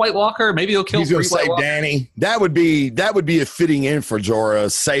kill a White Walker. Maybe he'll kill. He's going to save Dany. That would be a fitting end for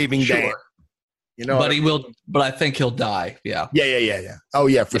Jorah, saving Dany. You know, but he will. But I think he'll die. Yeah. Yeah. Oh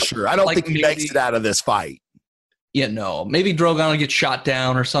yeah, for sure. I don't think he makes it out of this fight. Yeah, no. Maybe Drogon will get shot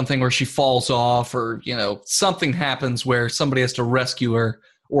down or something, or she falls off, or something happens where somebody has to rescue her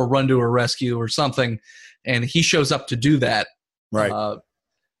or run to her rescue or something, and he shows up to do that. Right.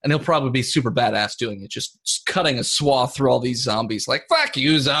 And he'll probably be super badass doing it, just cutting a swath through all these zombies. Like, fuck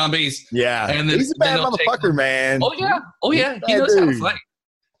you, zombies. Yeah. And then, he's a bad motherfucker, man. Oh, yeah. He knows how to fight.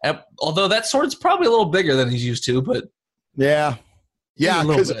 Although that sword's probably a little bigger than he's used to, but... Yeah,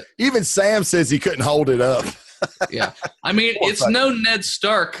 because even Sam says he couldn't hold it up. Yeah. I mean, it's no Ned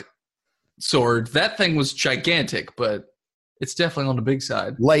Stark sword. That thing was gigantic, but it's definitely on the big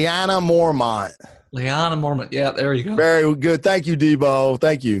side. Lyanna Mormont. Yeah, there you go. Very good. Thank you, Debo.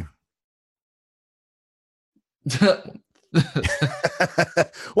 Thank you.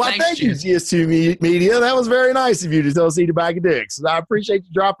 Well, thank you, GS2 Media. That was very nice of you to tell us to eat a bag of dicks. I appreciate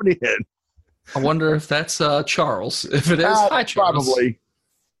you dropping in. I wonder if that's Charles. If it is, hi, Charles. Probably.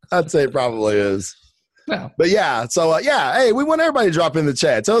 I'd say it probably is. Yeah. But yeah, so hey, we want everybody to drop in the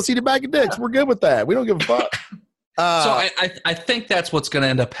chat. Tell us to eat a bag of dicks. We're good with that. We don't give a fuck. So I think that's what's going to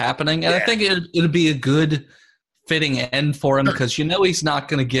end up happening, and I think it'll be a good fitting end for him because he's not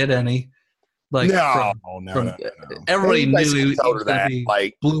going to get any. Like no. Everybody knew he was going to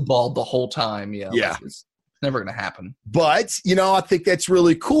be blue balled the whole time. Yeah. It's never going to happen. But I think that's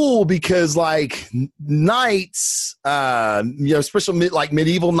really cool because knights, especially like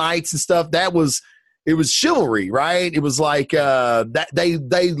medieval knights and stuff, it was chivalry, right? It was like that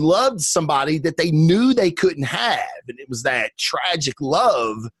they loved somebody that they knew they couldn't have, and it was that tragic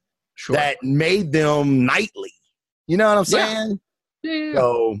love that made them knightly. You know what I'm saying? Yeah.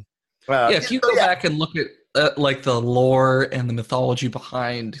 So, if you go back and look at like the lore and the mythology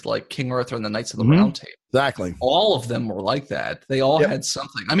behind like King Arthur and the Knights of the Round Table, exactly, all of them were like that. They all had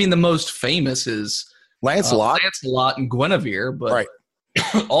something. I mean, the most famous is Lancelot and Guinevere, but. Right.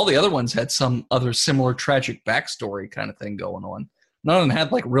 All the other ones had some other similar tragic backstory kind of thing going on. None of them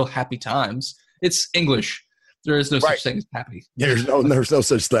had like real happy times. It's English. There is no such thing as happy. There's no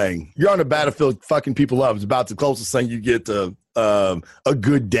such thing. You're on the battlefield fucking people up. It's about the closest thing you get to a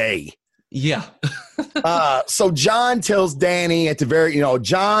good day. Yeah. So Jon tells Dany at the very,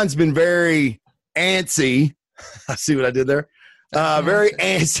 Jon's been very antsy. I see what I did there. Very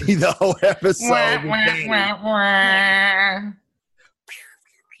antsy the whole episode.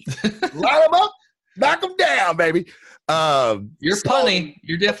 Line them up, knock them down, baby. You're punny.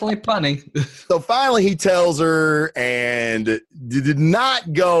 You're definitely punny. So finally he tells her, and it did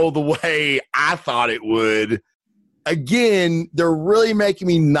not go the way I thought it would. Again, they're really making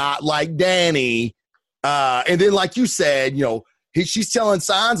me not like Dany. And then, like you said, she's telling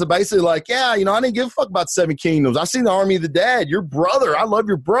Sansa basically like, I didn't give a fuck about Seven Kingdoms. I seen the Army of the Dead. Your brother. I love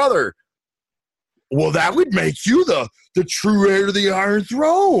your brother. Well, that would make you the true heir to the Iron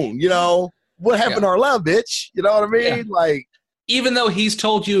Throne. What happened to our love, bitch? You know what I mean? Yeah. Like, even though he's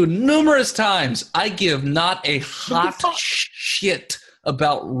told you numerous times, I give not a hot shit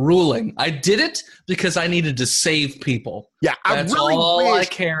about ruling. I did it because I needed to save people. Yeah, that's all I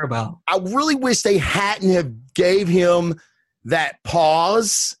care about. I really wish they hadn't have gave him that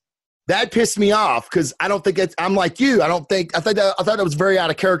pause. That pissed me off because I don't think I'm like you. I thought that was very out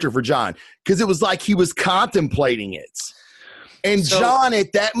of character for Jon because it was like he was contemplating it. And Jon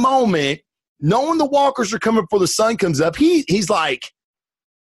at that moment, knowing the walkers are coming before the sun comes up, he's like,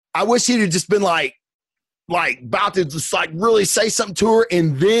 I wish he'd have just been like about to just like really say something to her,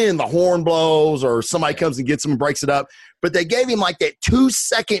 and then the horn blows or somebody comes and gets him and breaks it up. But they gave him like that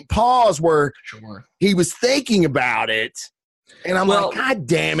 2-second pause where he was thinking about it. And I'm like, God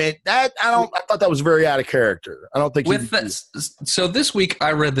damn it! I thought that was very out of character. I don't think with this. So this week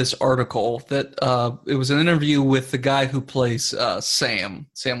I read this article that it was an interview with the guy who plays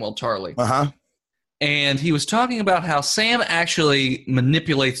Samuel Tarly. And he was talking about how Sam actually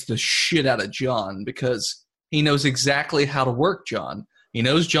manipulates the shit out of Jon because he knows exactly how to work Jon. He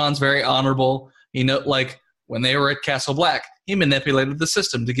knows Jon's very honorable. Like when they were at Castle Black, he manipulated the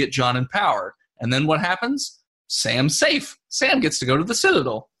system to get Jon in power. And then what happens? Sam's safe. Sam gets to go to the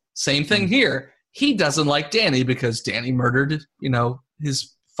Citadel. Same thing here. He doesn't like Dany because Dany murdered,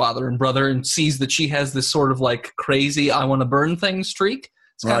 his father and brother and sees that she has this sort of like crazy I want to burn things streak.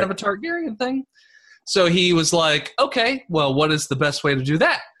 It's kind of a Targaryen thing. So he was like, okay, well, what is the best way to do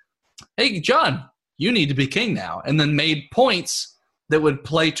that? Hey, Jon, you need to be king now. And then made points that would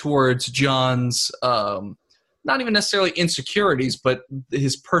play towards Jon's, not even necessarily insecurities, but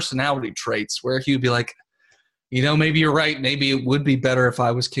his personality traits, where he would be like, maybe you're right. Maybe it would be better if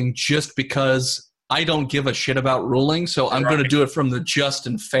I was king just because I don't give a shit about ruling. So I'm going to do it from the just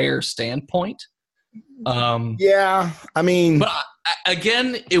and fair standpoint. Yeah, I mean, but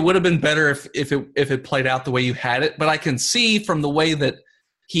again, it would have been better if it played out the way you had it. But I can see from the way that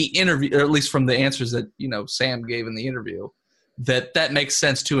he interviewed, or at least from the answers that Sam gave in the interview, that makes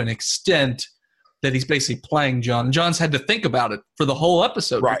sense to an extent. That he's basically playing Jon. Jon's had to think about it for the whole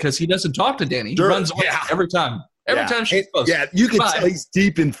episode because he doesn't talk to Dany. He runs away every time. Every time she's supposed to. Yeah, you can tell he's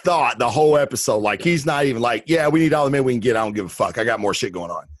deep in thought the whole episode. Like he's not even like, yeah, we need all the men we can get. I don't give a fuck. I got more shit going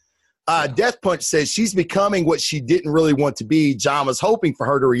on. Death Punch says she's becoming what she didn't really want to be. Jon was hoping for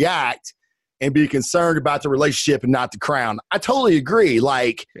her to react and be concerned about the relationship and not the crown. I totally agree.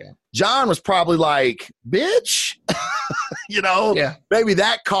 Like Jon was probably like, bitch, maybe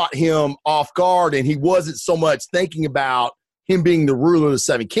that caught him off guard and he wasn't so much thinking about him being the ruler of the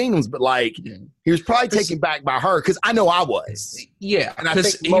Seven Kingdoms, but like he was probably taken back by her because I know I was. Yeah. And I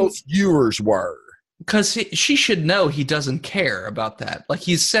think most viewers were. Because she should know he doesn't care about that. Like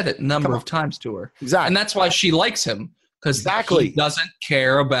he's said it a number of times to her. Exactly. And that's why she likes him. Because he doesn't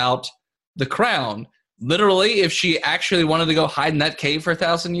care about the crown. Literally, if she actually wanted to go hide in that cave for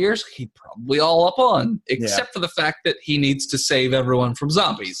 1,000 years, he'd probably all up on, except for the fact that he needs to save everyone from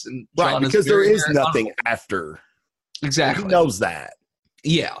zombies. And Jon because there is nothing after. Exactly. He knows that.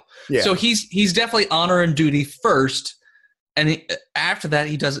 Yeah. So he's definitely honor and duty first. And after that,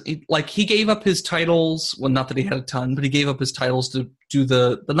 he doesn't he gave up his titles. Well, not that he had a ton, but he gave up his titles to do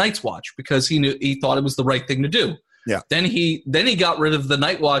the Night's Watch because he thought it was the right thing to do. Yeah. Then he got rid of the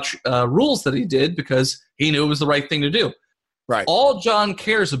Night Watch rules that he did because he knew it was the right thing to do. Right. All Jon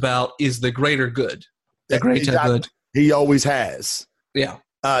cares about is the greater good. The greater good. He always has. Yeah.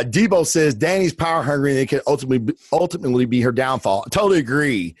 Debo says Dany's power hungry and it can ultimately be her downfall. I totally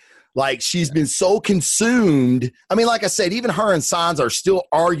agree. Like she's been so consumed. I mean, like I said, even her and Sansa are still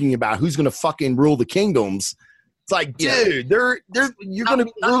arguing about who's going to fucking rule the kingdoms. It's like, dude, you're going to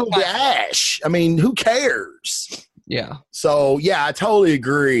be ruled to ash. I mean, who cares? Yeah. So yeah, I totally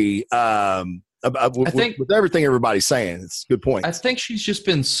agree. With everything everybody's saying, it's a good point. I think she's just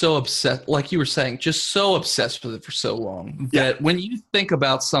been so obsessed, like you were saying, just so obsessed with it for so long that when you think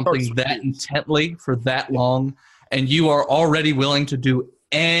about something that intently for that long, and you are already willing to do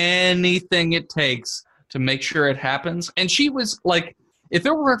anything it takes to make sure it happens. And she was like, if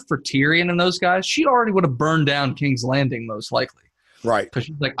it weren't for Tyrion and those guys, she already would have burned down King's Landing most likely. Right. Because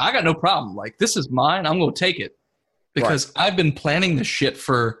she's like, I got no problem. Like, this is mine. I'm going to take it. Because I've been planning this shit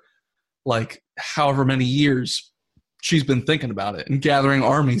for like however many years she's been thinking about it and gathering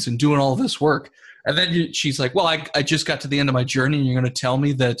armies and doing all this work. And then she's like, well, I just got to the end of my journey and you're going to tell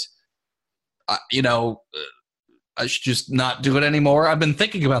me that, I should just not do it anymore. I've been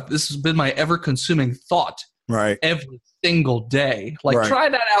thinking about this. Has been my ever-consuming thought. Right. Every single day. Like, try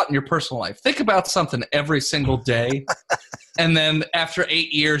that out in your personal life. Think about something every single day. And then after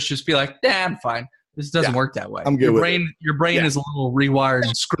 8 years, just be like, I'm fine. This doesn't work that way. I'm good Your brain is a little rewired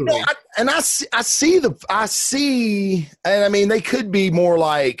and screwy. I see, and I mean, they could be more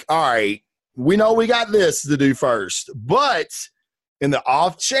like, all right, we know we got this to do first, but in the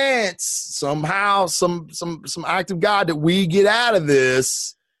off chance somehow some act of God that we get out of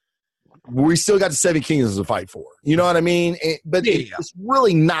this, we still got the Seven Kingdoms to fight for. You know what I mean? But it's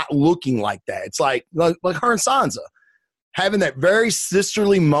really not looking like that. It's like her and Sansa having that very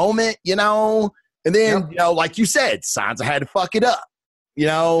sisterly moment, and then, like you said, Sansa had to fuck it up,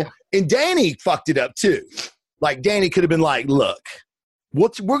 and Dany fucked it up too. Like Dany could have been like, look,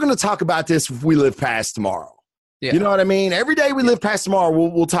 we're going to talk about this if we live past tomorrow. Yeah. You know what I mean? Every day we live past tomorrow,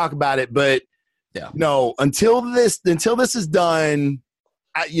 we'll talk about it. But until this is done,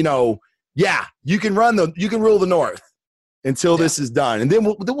 you can rule the North, until this is done, and then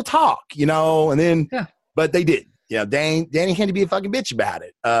we'll talk, you know, and then but they did. Yeah, Danny had to be a fucking bitch about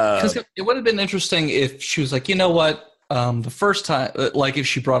it. Because it would have been interesting if she was like, you know what, the first time, like if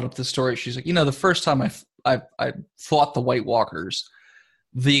she brought up the story, she's like, you know, the first time I fought the White Walkers,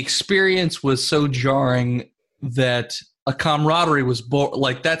 the experience was so jarring that a camaraderie was born.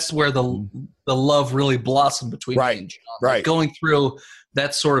 Like that's where the love really blossomed between me and John. Like going through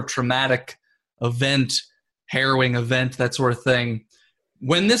that sort of traumatic event, harrowing event, that sort of thing.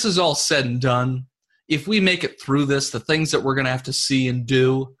 When this is all said and done, if we make it through this, the things that we're going to have to see and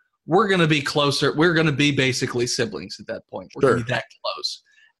do, we're going to be closer. We're going to be basically siblings at that point. We're going to be that close.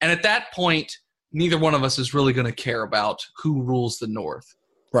 And at that point, neither one of us is really going to care about who rules the North.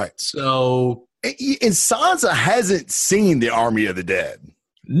 Right. So... And Sansa hasn't seen the Army of the Dead.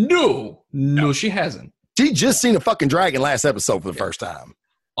 No, she hasn't. She just seen a fucking dragon last episode for the first time.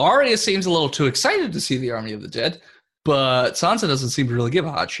 Arya seems a little too excited to see the Army of the Dead, but Sansa doesn't seem to really give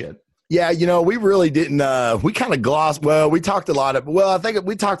a hot shit. Yeah, you know, we really didn't. We kind of glossed. Well, we talked a lot. I think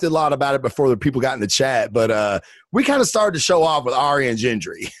we talked a lot about it before the people got in the chat. But we kind of started to show off with Arya and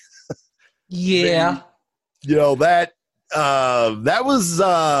Gendry. Yeah, you know that was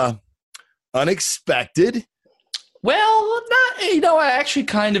unexpected. Well, not. You know, I actually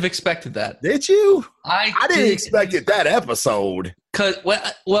kind of expected that. Did you? I didn't expect it that episode. Well,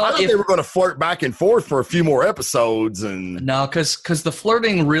 I thought they were going to flirt back and forth for a few more episodes, and no, because the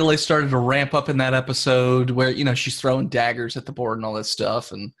flirting really started to ramp up in that episode where, you know, she's throwing daggers at the board and all that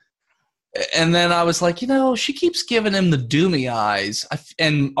stuff, and then I was like, you know, she keeps giving him the doomy eyes,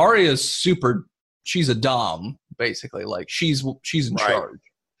 and Arya's she's a dom basically, like she's in charge,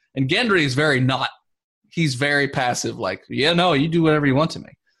 and Gendry is he's very passive, like, yeah, no, you do whatever you want to me,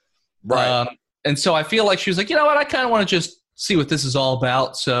 right? And so I feel like she was like, you know what, I kind of want to just see what this is all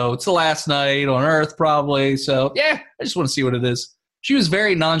about. So it's the last night on Earth, probably. So yeah, I just want to see what it is. She was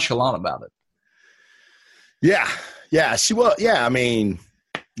very nonchalant about it. Yeah, she was. Yeah, I mean,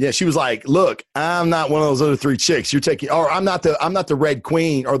 yeah, she was like, "Look, I'm not one of those other three chicks. You're taking, or I'm not the Red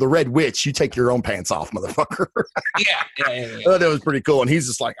Queen or the Red Witch. You take your own pants off, motherfucker." Yeah. That was pretty cool. And he's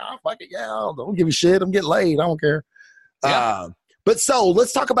just like, "Oh fuck it, yeah, I don't give a shit. I'm getting laid. I don't care." Yeah. But so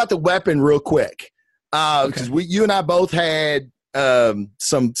let's talk about the weapon real quick. Because you and I both had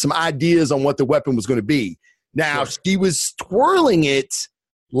some ideas on what the weapon was going to be. Now, she was twirling it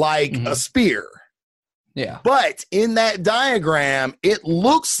like a spear. Yeah. But in that diagram, it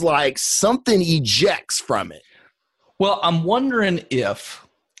looks like something ejects from it. Well, I'm wondering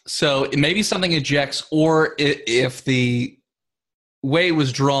so maybe something ejects, or if the way it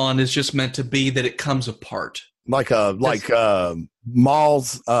was drawn is just meant to be that it comes apart. Like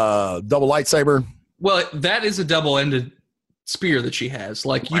Maul's double lightsaber. Well, that is a double-ended spear that she has.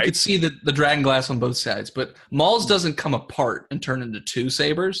 Like, you could see the dragon glass on both sides, but Maul's doesn't come apart and turn into two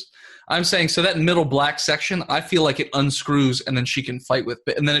sabers. I'm saying, so that middle black section, I feel like it unscrews and then she can fight with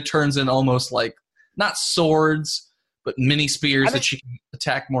it, and then it turns in almost like, not swords, but mini spears that she can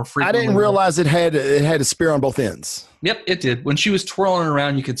attack more frequently. I didn't realize it had a spear on both ends. Yep, it did. When she was twirling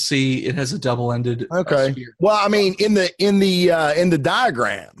around, you could see it has a double-ended spear. Well, I mean, in the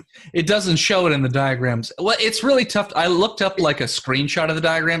diagram, it doesn't show it in the diagrams. Well, it's really tough. I looked up like a screenshot of the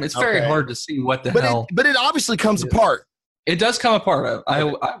diagram. It's very hard to see what the hell. But it obviously comes apart. It does come apart.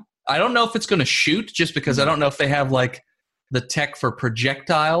 I don't know if it's going to shoot, just because I don't know if they have like the tech for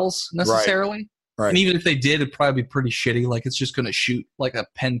projectiles necessarily. Right. And even if they did, it'd probably be pretty shitty. Like, it's just going to shoot like a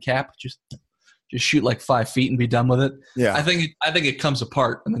pen cap, just shoot like 5 feet and be done with it. Yeah, I think it comes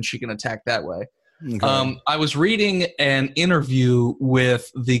apart and then she can attack that way. Okay. I was reading an interview with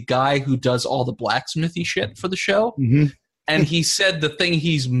the guy who does all the blacksmithy shit for the show, and he said the thing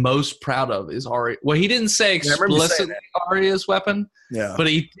he's most proud of is Arya. Well, he didn't say explicitly Arya's weapon, but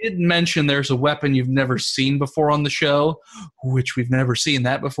he did mention there's a weapon you've never seen before on the show, which we've never seen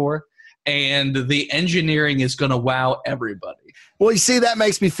that before. And the engineering is going to wow everybody. Well, you see, that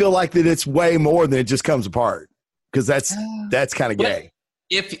makes me feel like that it's way more than it just comes apart, because that's kind of gay.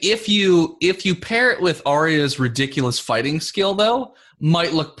 If you pair it with Arya's ridiculous fighting skill, though,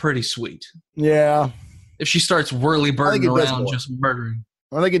 might look pretty sweet. Yeah. If she starts whirly-birding around just murdering.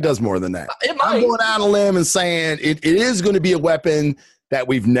 I think it does more than that. It might. I'm going out on a limb and saying it is going to be a weapon that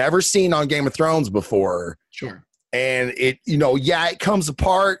we've never seen on Game of Thrones before. Sure. And it, it comes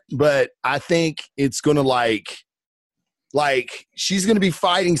apart, but I think it's going to like she's going to be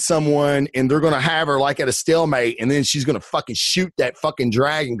fighting someone and they're going to have her like at a stalemate, and then she's going to fucking shoot that fucking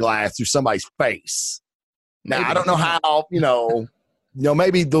dragon glass through somebody's face. Now, I don't know how,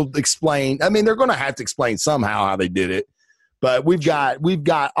 maybe they'll explain. I mean, they're going to have to explain somehow how they did it, but we've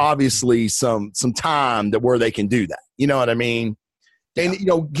got obviously some time where they can do that, You know what I mean? And,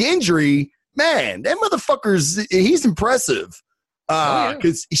 Gendry, man, that motherfucker's, he's impressive.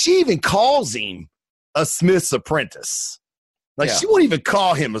 Because she even calls him a Smith's apprentice. Like, she won't even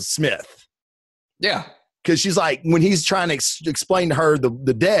call him a Smith. Yeah. Because she's like, when he's trying to explain to her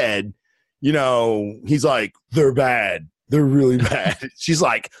the dead, he's like, they're bad. They're really bad. She's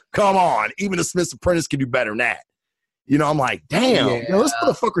like, come on. Even a Smith's apprentice can do better than that. I'm like, damn. This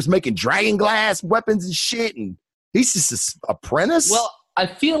motherfucker's making dragon glass weapons and shit. And he's just an apprentice? Well, I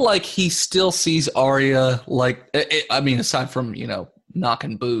feel like he still sees Arya like, aside from,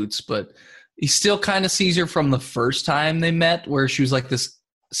 knocking boots, but he still kind of sees her from the first time they met, where she was like this,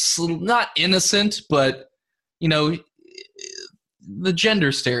 not innocent, but, the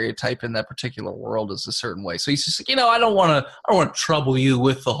gender stereotype in that particular world is a certain way. So he's just like, I don't want to trouble you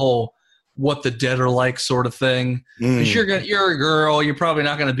with the whole what the dead are like sort of thing. Because you're a girl, you're probably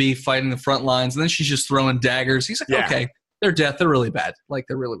not going to be fighting the front lines. And then she's just throwing daggers. He's like, okay. They're death. They're really bad. Like,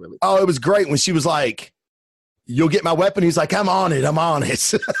 they're really, really bad. Oh, it was great when she was like, you'll get my weapon. He's like, I'm on it.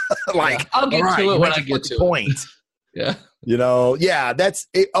 Like, I'll get to it when I get to point. Yeah. That's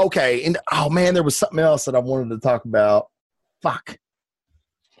it. Okay. And, oh, man, there was something else that I wanted to talk about. Fuck.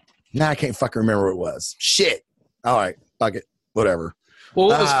 Now I can't fucking remember what it was. Shit. All right. Fuck it. Whatever. Well,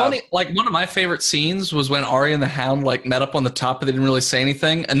 what was funny, like, one of my favorite scenes was when Arya and the Hound, like, met up on the top, but they didn't really say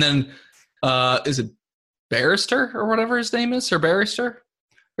anything. And then, is it Barrister or whatever his name is? Or Barrister?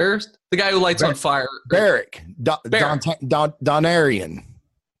 The guy who lights on fire. Beric. Donarian.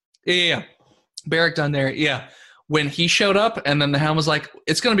 Yeah. Beric Dondarrion. Yeah. When he showed up, and then the Hound was like,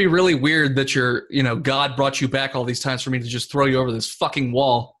 it's going to be really weird that God brought you back all these times for me to just throw you over this fucking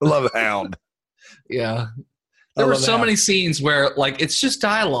wall. I love the Hound. Yeah. There were so many scenes where, like, it's just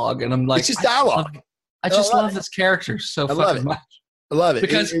dialogue, and I'm like, it's just dialogue. I just love this character so fucking much. I love it.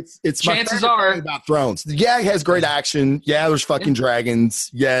 Because it's chances are about Thrones. Yeah, it has great action. Yeah, there's fucking dragons.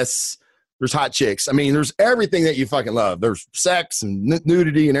 Yes, there's hot chicks. I mean, there's everything that you fucking love. There's sex and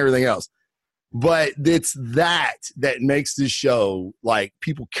nudity and everything else. But it's that makes this show, like,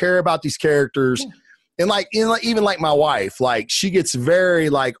 people care about these characters. Yeah. And even like my wife, like, she gets very,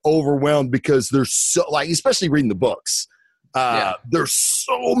 like, overwhelmed because there's so, like, especially reading the books. There's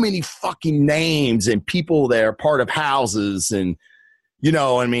so many fucking names and people that are part of houses, and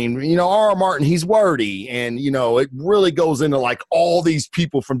R.R. Martin, he's wordy, and it really goes into, like, all these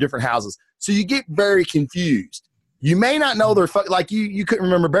people from different houses. So you get very confused. You may not know their like you couldn't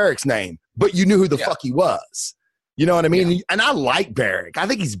remember Beric's name, but you knew who the fuck he was. You know what I mean? Yeah. And I like Beric. I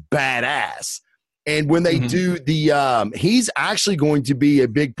think he's badass. And when they do the he's actually going to be a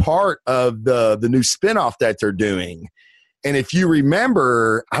big part of the new spinoff that they're doing. And if you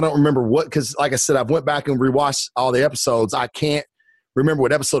remember, I don't remember what, because like I said, I've went back and rewatched all the episodes. I can't remember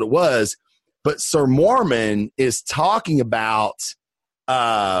what episode it was, but Sir Mormon is talking about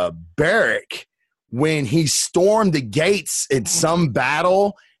Beric when he stormed the gates in some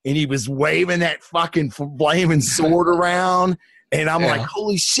battle and he was waving that fucking flaming sword around. And I'm like,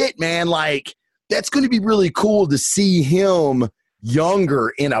 holy shit, man. Like, that's going to be really cool to see him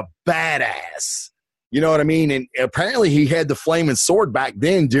younger and a badass. You know what I mean? And apparently he had the flaming sword back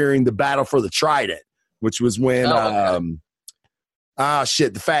then during the battle for the Trident, which was when,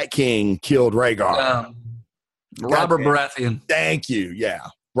 the Fat King killed Rhaegar. Robert Baratheon. Thank you. Yeah.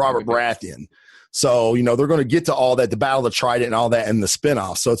 Robert Baratheon. So, they're going to get to all that, the Battle of the Trident and all that in the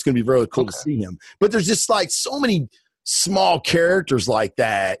spinoff. So it's going to be really cool to see him. But there's just, like, so many small characters like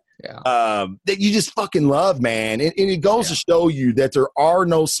that that you just fucking love, man. And it goes to show you that there are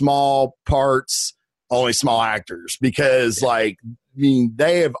no small parts, only small actors, because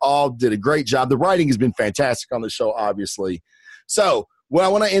they have all did a great job. The writing has been fantastic on the show, obviously. So what I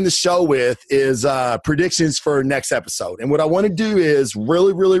want to end the show with is predictions for next episode. And what I want to do is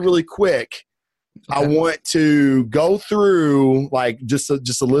really, really, really quick. I want to go through just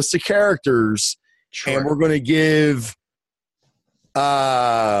a list of characters, and we're going to give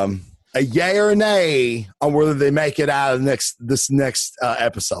a yay or a nay on whether they make it out of this next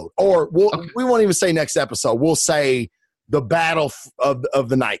episode. Or we won't even say next episode. We'll say the Battle of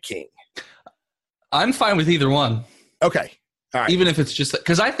the Night King. I'm fine with either one. Okay. All right. Even if it's just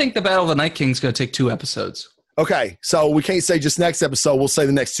because I think the Battle of the Night King is going to take 2 episodes. Okay, so we can't say just next episode. We'll say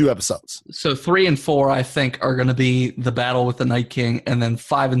the next 2 episodes. So 3 and 4, I think, are going to be the battle with the Night King, and then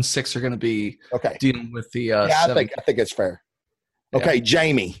 5 and 6 are going to be dealing with the. I think it's fair. Okay,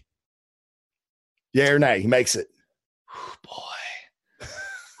 Jaime. Yeah or nay? He makes it. Boy,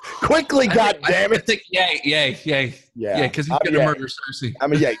 quickly, goddammit! I think yay, yeah, because he's going to murder Cersei. I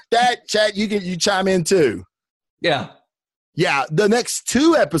mean, yay. Chad, you chime in too. Yeah. Yeah, the next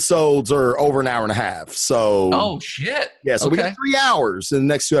 2 episodes are over an hour and a half. So, Oh shit! yeah, so we Okay. got 3 hours in the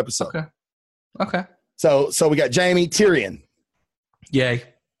next 2 episodes. Okay. So we got Jamie, Tyrion. Yay!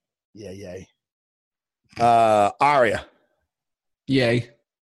 Yeah, yay. Arya. Yay!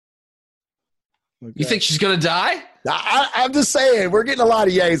 Okay. You think she's gonna die? I'm just saying, we're getting a lot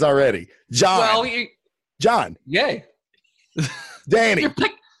of yays already. John. Well, John. yay! Danny.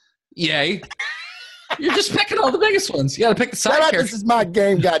 Yay! You're just picking all the biggest ones. You got to pick the side This characters. is my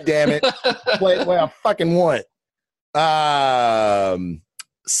game, goddammit. Play it the way I fucking want. Samwell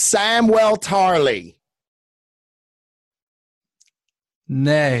Tarly.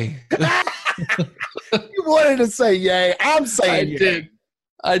 Nay. You wanted to say yay. I'm saying yay.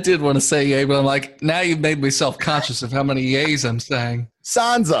 I did want to say yay, but I'm like, now you've made me self-conscious of how many yays I'm saying.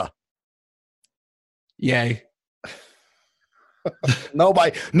 Sansa. Yay.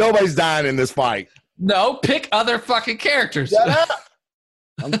 Nobody's dying in this fight. No, pick other fucking characters. Shut up.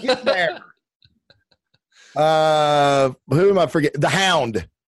 I'm getting there. Who am I forgetting? The Hound.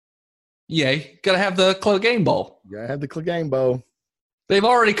 Yay. Got to have the Clegane Bowl. Yeah, I had the Clegane bow. They've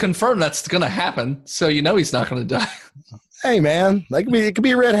already confirmed that's going to happen, so you know he's not going to die. Hey man, it could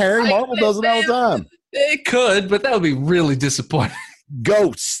be a red herring. Marvel does it all the time. It could, but that would be really disappointing.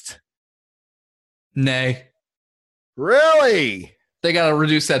 Ghost. Nay. Really? They got to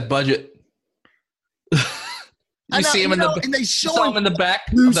reduce that budget. You see him in the and they show him in the back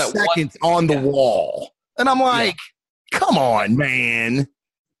 2 of that seconds on the wall, and I'm like, come on, man.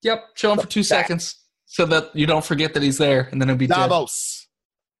 Yep, show him for 2 seconds so that you don't forget that he's there, and then he'll be Davos.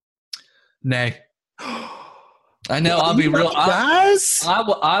 Nay. I know. I'll be real. Guys,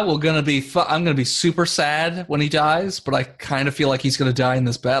 I will gonna be. I'm gonna be super sad when he dies, but I kind of feel like he's gonna die in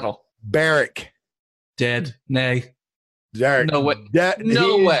this battle. Barrack. Dead. Nay. Derek. No way.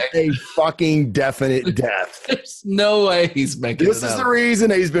 No way. A fucking definite death. There's no way he's making This it is out. the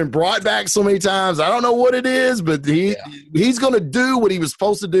reason he's been brought back so many times. I don't know what it is, but he's going to do what he was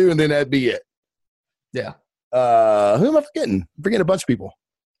supposed to do, and then that'd be it. Yeah. Who am I forgetting? I'm forgetting a bunch of people.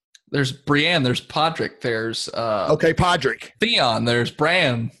 There's Brienne. There's Podrick. There's Okay, Podrick. Theon. There's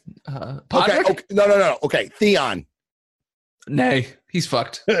Bran. Podrick? Okay. No. Okay, Theon. Nay. He's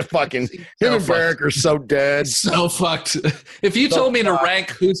fucked. Fucking He's him so and Barrack fucked. are so dead. So fucked. If you told me to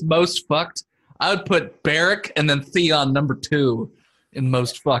rank who's most fucked, I would put Barrack and then Theon number 2 in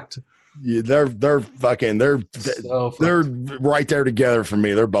most fucked. Yeah, they're fucking they're So fucked. they're right there together for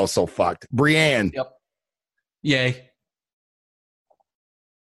me. They're both so fucked. Brienne. Yep. Yay.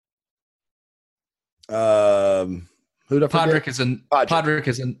 Who'd I forget?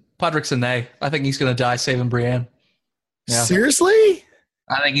 Podrick's a nay. I think he's gonna die saving Brienne. Yeah. Seriously?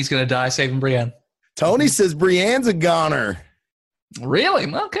 I think he's gonna die saving Brienne. Tony says Brienne's a goner. Really?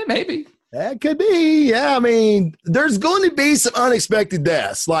 Well, okay, maybe. That could be. Yeah, I mean, there's going to be some unexpected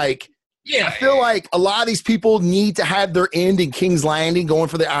deaths. Like, Yeah. I feel like a lot of these people need to have their end in King's Landing, going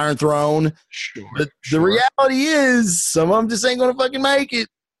for the Iron Throne. Sure. The reality is, some of them just ain't going to fucking make it.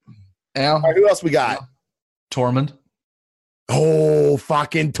 Al, All right, who else we got? Tormund. Oh,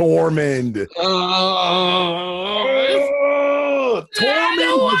 fucking Tormund. I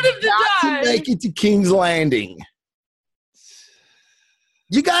don't want him to die. To make it to King's Landing.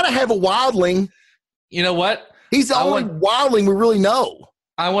 You got to have a wildling. You know what? He's the only wildling we really know.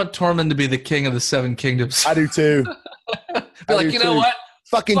 I want Tormund to be the king of the 7 kingdoms. I do too. Be like, you know what?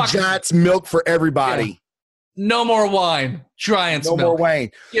 Fucking Fuck. Giants milk for everybody. No more wine. Giant's No milk. more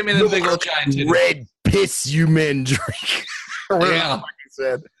Wayne. Give me the big old giant titties. Red piss you men drink. Or whatever Yeah. the fuck he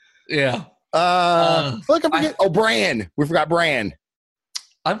said. Yeah. Look, I forget. Bran. We forgot Bran.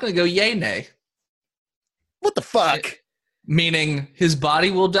 I'm going to go yay nay. What the fuck? Meaning his body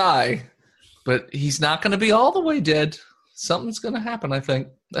will die, but he's not going to be all the way dead. Something's going to happen, I think.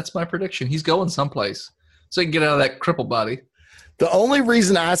 That's my prediction. He's going someplace so he can get out of that crippled body. The only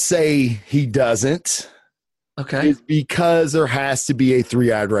reason I say he doesn't Okay. is because there has to be a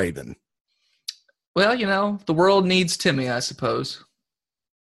 3-eyed raven. Well, you know, the world needs Timmy, I suppose.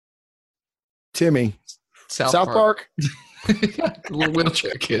 Timmy. South Park? The little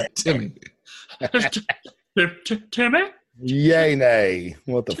wheelchair kid, Timmy. Timmy? Yay, nay.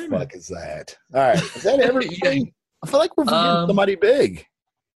 What the fuck is that? All right. Is that everything? I feel like we're forgetting somebody big.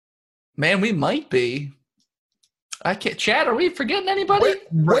 Man, we might be. I can't. Chad, are we forgetting anybody?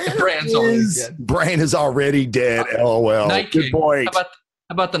 Where Bran's already is dead. Bran is already dead. LOL. Night Good King. point. How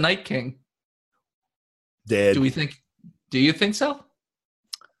about the Night King? Dead. Do you think so?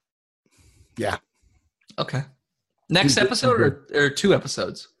 Yeah. Okay. Next episode or 2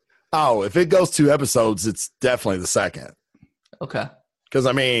 episodes? Oh, if it goes 2 episodes, it's definitely the second. Okay.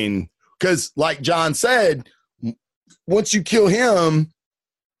 Because like John said, once you kill him,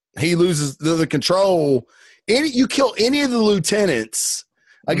 he loses the control. You kill any of the lieutenants,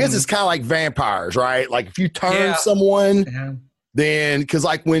 I guess it's kind of like vampires, right? Like if you turn someone, then because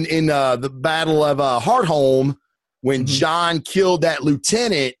like when in the Battle of Hardhome, when John killed that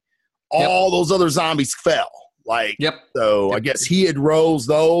lieutenant, all those other zombies fell. Like, so I guess he had rose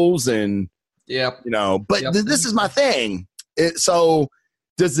those and, you know, but this is my thing. So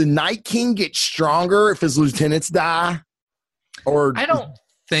does the Night King get stronger if his lieutenants die? Or I don't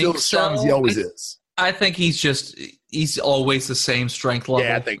think still as strong as he always is? I think he's always the same strength level.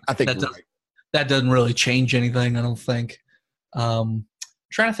 Yeah, I think that doesn't really change anything, I don't think. Trying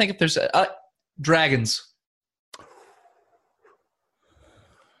to think if there's dragons.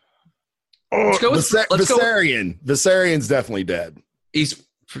 Let's go with Viserion. Viserion's definitely dead. He's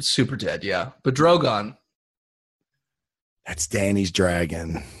super dead, yeah. But Drogon. That's Danny's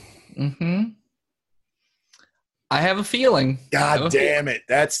dragon. I have a feeling. God damn it.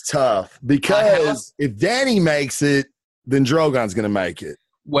 That's tough. Because if Danny makes it, then Drogon's going to make it.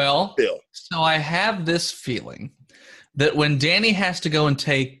 Well, so I have this feeling that when Danny has to go and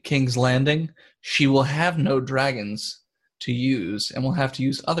take King's Landing, she will have no dragons to use and will have to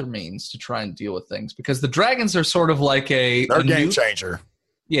use other means to try and deal with things. Because the dragons are sort of like they're a game changer.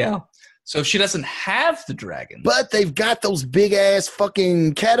 Yeah. So if she doesn't have the dragon. But they've got those big ass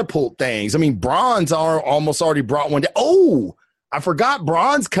fucking catapult things. I mean, Bronn's almost already brought one down. Oh, I forgot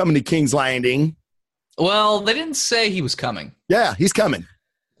Bronn's coming to King's Landing. Well, they didn't say he was coming. Yeah, he's coming.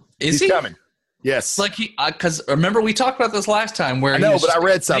 Is he? He's coming. Yes. Like because remember we talked about this last time where I know, but I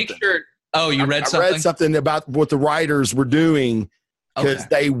read something. You read something? I read something about what the writers were doing because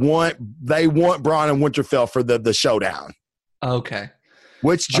they want Bronn and Winterfell for the showdown. Okay.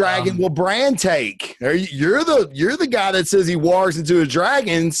 Which dragon will Bran take? You're the guy that says he walks into a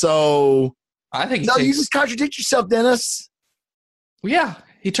dragon, so I think you just contradict yourself, Dennis. Yeah,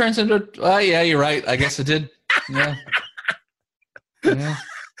 he turns into. Yeah, you're right. I guess it did. Yeah. Yeah.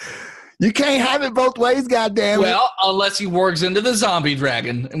 You can't have it both ways, goddammit. Well, unless he wargs into the zombie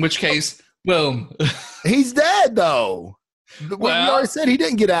dragon, in which case, boom. He's dead, though. Well, you already said he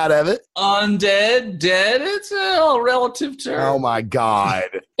didn't get out of it. Undead, dead, it's a relative term. Oh, my God.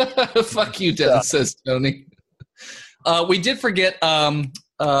 Fuck you, Dennis, says Tony. We did forget,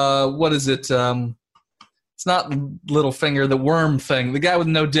 what is it? It's not Littlefinger, the worm thing. The guy with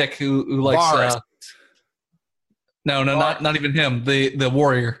no dick who likes... No, not even him. The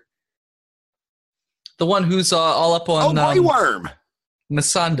warrior. The one who's all up on... Grey Worm.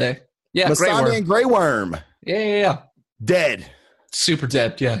 Missandei. Yeah, Missandei and Grey Worm. Yeah. Dead. Super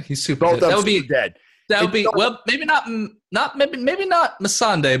dead. Yeah, he's super Both dead. That would be dead. That would be maybe not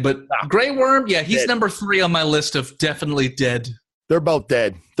Missandei, but Grey Worm. Yeah, he's number 3 on my list of definitely dead. They're both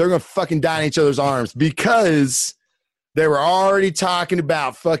dead. They're gonna fucking die in each other's arms because they were already talking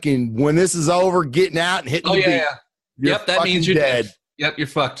about fucking when this is over, getting out and hitting the beat. Yeah. Yep, that means you're dead. Yep, you're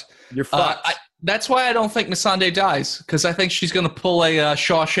fucked. You're fucked. That's why I don't think Missandei dies, because I think she's going to pull a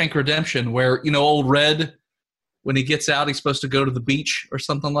Shawshank Redemption where, old Red, when he gets out, he's supposed to go to the beach or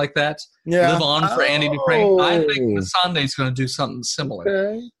something like that. Yeah. Live on for Andy Dufresne. I think Missandei's going to do something similar.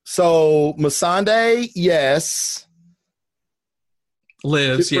 Okay. So, Missandei, yes.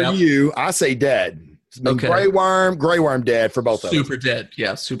 Lives, yeah. For you, I say dead. Okay. Grey Worm dead for both of them. Super dead.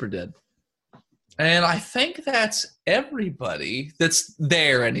 Yeah, super dead. And I think that's everybody that's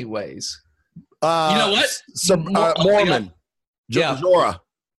there anyways. You know what? Mormon. Jorah.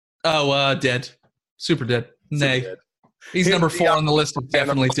 Oh, dead. Super dead. Nay. He's number 4 on the list of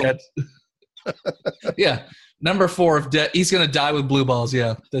definitely dead. Yeah. Number 4 of dead. He's going to die with blue balls.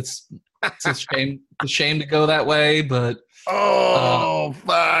 Yeah. It's a shame. It's a shame to go that way, but. Oh,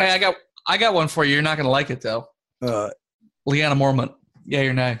 fuck. Hey, I got one for you. You're not going to like it, though. Lyanna Mormont. Yeah,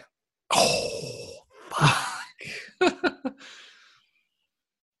 or nay. Oh, fuck.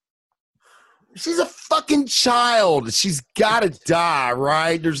 She's a fucking child. She's got to die,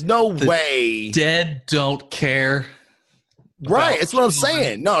 right? There's no way. Dead don't care. Right. That's what I'm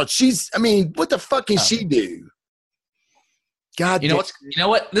saying. No, what the fuck can she do? God damn. You know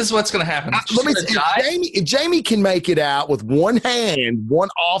what? This is what's going to happen. If Jamie can make it out with one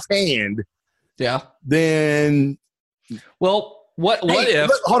offhand. Yeah. Then. Well, what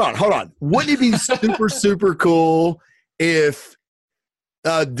if. Hold on. Wouldn't it be super, super cool if.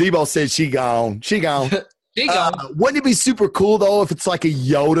 Debo said she gone. She gone. Wouldn't it be super cool, though, if it's like a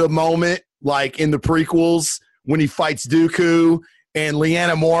Yoda moment, like in the prequels when he fights Dooku and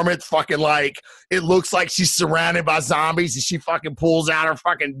Lyanna Mormont fucking it looks like she's surrounded by zombies and she fucking pulls out her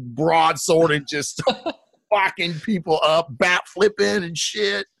fucking broadsword and just fucking people up, bat flipping and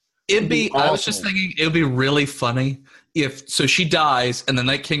shit. It'd be. Awesome. I was just thinking it would be really funny if she dies and the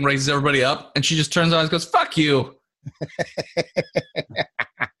Night King raises everybody up and she just turns around and goes, "Fuck you."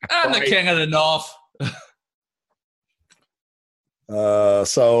 I'm the king of the north.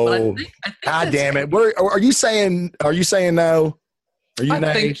 So God damn it. Are you saying no? Are you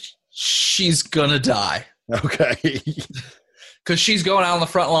I think she's gonna die. Okay. Because she's going out on the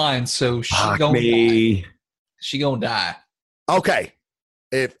front line, so she's gonna die. She gonna die. Okay.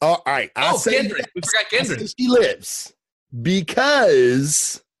 All right. I say Gendry. We forgot Gendry. She lives.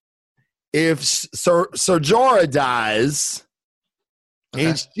 Because if Sir Jorah dies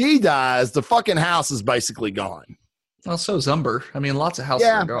and she dies, the fucking house is basically gone. Well, so is Umber. I mean, lots of houses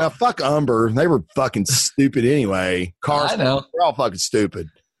are gone. Fuck Umber. They were fucking stupid anyway. I know. They're all fucking stupid.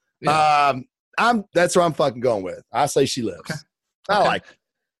 Yeah. That's what I'm fucking going with. I say she lives. Okay. I like it.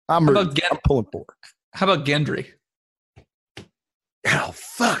 I'm pulling for her. How about Gendry? Oh,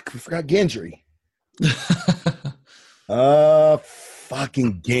 fuck. We forgot Gendry.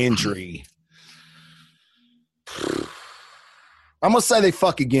 Fucking Gendry. I'm going to say they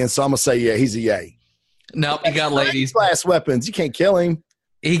fuck again, so I'm going to say, yeah, he's a yay. Nope, he got ladies. Glass weapons. You can't kill him.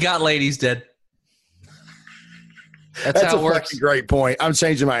 He got ladies dead. That's how it works. Fucking great point. I'm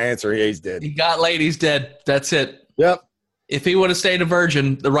changing my answer. Yeah, he's dead. He got ladies dead. That's it. Yep. If he would have stayed a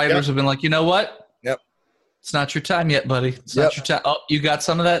virgin, the writers would have been like, you know what? Yep. It's not your time yet, buddy. It's not your time. Oh, you got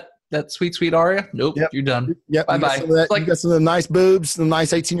some of that sweet, sweet Arya? Nope. Yep. You're done. Yep. Bye-bye. You got some of the nice boobs, the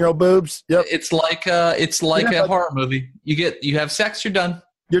nice 18-year-old boobs. Yep. It's like a horror movie. You have sex, you're done.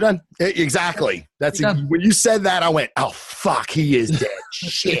 You're done. Exactly. When you said that, I went, oh, fuck, he is dead.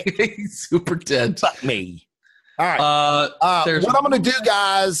 Shit. He's super dead. Fuck me. All right. What I'm going to do,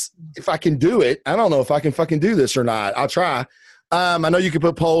 guys, if I can do it, I don't know if I can fucking do this or not. I'll try. I know you can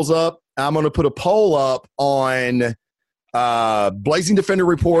put polls up. I'm going to put a poll up on Blazing Defender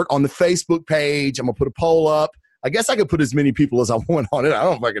Report on the Facebook page. I'm going to put a poll up. I guess I could put as many people as I want on it. I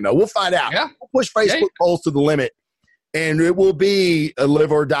don't fucking know. We'll find out. Yeah. We'll push Facebook polls to the limit. And it will be a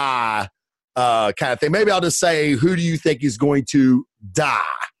live or die kind of thing. Maybe I'll just say, who do you think is going to die?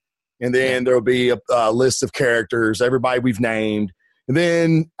 And then there'll be a list of characters, everybody we've named. And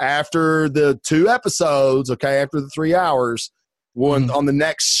then after the 2 episodes, after the 3 hours, on the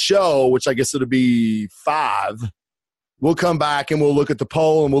next show, which I guess it'll be 5, we'll come back and we'll look at the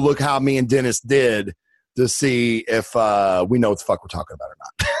poll and we'll look how me and Dennis did to see if we know what the fuck we're talking about or not.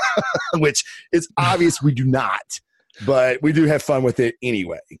 Which it's obvious we do not. But we do have fun with it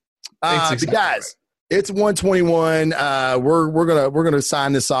anyway. Exactly guys, it's 1:21. We're gonna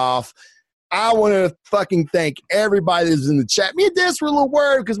sign this off. I want to fucking thank everybody that's in the chat. Me and Dennis were a little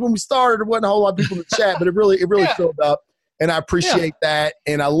worried because when we started, there wasn't a whole lot of people in the chat, but it really filled up, and I appreciate that.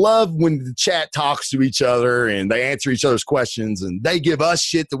 And I love when the chat talks to each other and they answer each other's questions and they give us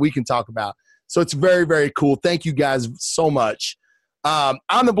shit that we can talk about. So it's very, very cool. Thank you guys so much.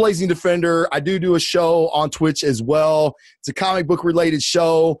 I'm the Blazing Defender. I do a show on Twitch as well. It's a comic book related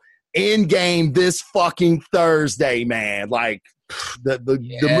show. Endgame this fucking Thursday, man. Like the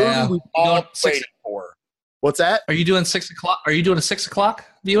movie we all waited for. What's that? Are you doing 6 o'clock? Are you doing a 6 o'clock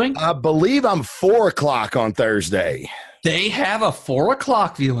viewing? I believe I'm 4 o'clock on Thursday. They have a 4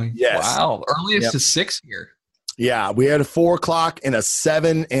 o'clock viewing. Yes. Wow. Earliest is 6 here. Yeah, we had a 4 o'clock and a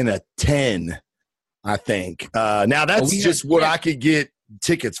 7 and a 10. I think. Now that's just what I could get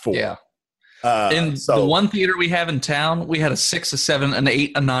tickets for. Yeah. The one theater we have in town, we had a 6, a 7, an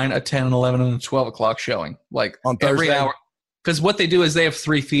 8, a 9, a 10, an 11, and a 12 o'clock showing. Like on Thursday? Every hour. Because what they do is they have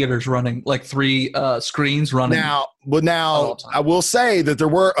 3 theaters running, like 3 screens running. Now, I will say that there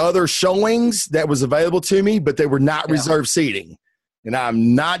were other showings that was available to me, but they were not reserved seating. And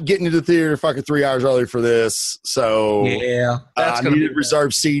I'm not getting to the theater fucking 3 hours early for this. So I needed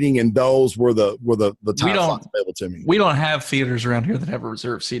reserved seating, and those were the time slots available to me. We don't have theaters around here that have a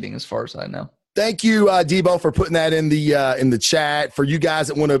reserved seating, as far as I know. Thank you, Debo, for putting that in the chat. For you guys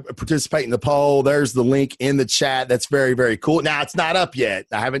that want to participate in the poll, there's the link in the chat. That's very, very cool. Now, it's not up yet.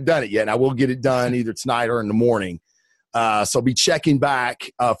 I haven't done it yet, and I will get it done either tonight or in the morning. So be checking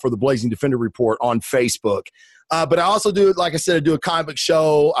back for the Blazing Defender Report on Facebook. But I also do, like I said, I do a comic book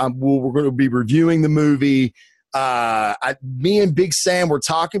show. We're going to be reviewing the movie. Me and Big Sam were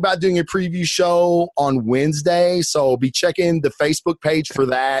talking about doing a preview show on Wednesday. So be checking the Facebook page for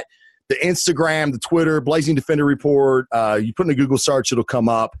that. The Instagram, the Twitter, Blazing Defender Report. You put in a Google search, it'll come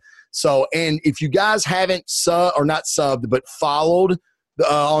up. So, and if you guys haven't followed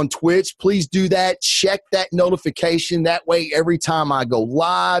on Twitch, please do that. Check that notification. That way, every time I go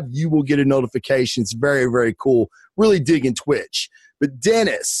live, you will get a notification. It's very, very cool. Really digging Twitch. But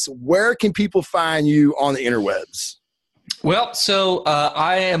Dennis, where can people find you on the interwebs? Well, so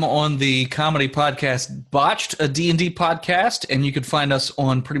I am on the comedy podcast Botched, a D&D podcast, and you can find us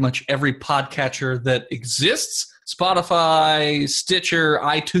on pretty much every podcatcher that exists. Spotify, Stitcher,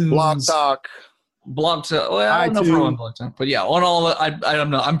 iTunes. Blog Talk. Well, I don't know if we're on Blog Talk, but yeah, on all I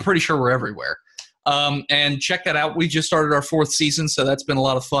don't know. I'm pretty sure we're everywhere. And check that out. We just started our 4th season, so that's been a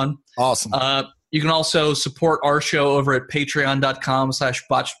lot of fun. Awesome. You can also support our show over at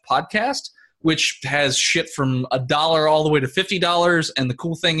patreon.com/botchedpodcast, which has shit from $1 all the way to $50. And the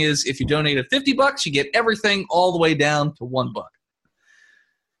cool thing is, if you donate at $50, you get everything all the way down to $1.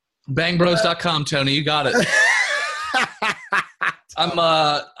 Bangbros.com, Tony, you got it.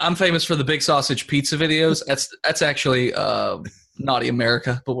 I'm famous for the big sausage pizza videos. That's actually Naughty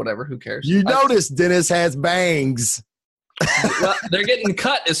America, but whatever. Who cares? You notice Dennis has bangs. Well, they're getting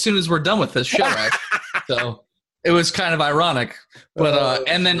cut as soon as we're done with this show, right? So it was kind of ironic. But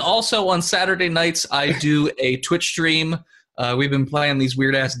and then also on Saturday nights, I do a Twitch stream. We've been playing these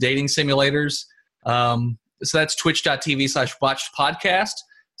weird ass dating simulators. So that's twitch.tv/botchedpodcast.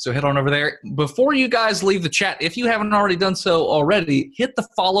 So head on over there. Before you guys leave the chat, if you haven't already done so already, hit the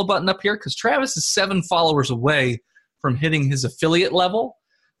follow button up here because Travis is 7 followers away from hitting his affiliate level.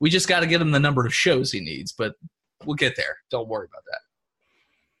 We just got to get him the number of shows he needs, but we'll get there. Don't worry about that.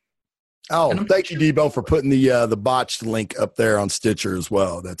 Oh, thank you, Debo, for putting the botched link up there on Stitcher as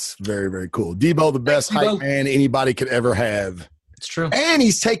well. That's very, very cool. Debo, the best hype man anybody could ever have. It's true. And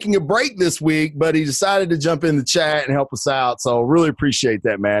he's taking a break this week, but he decided to jump in the chat and help us out. So really appreciate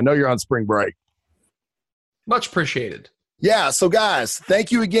that, man. I know you're on spring break. Much appreciated. Yeah, so guys,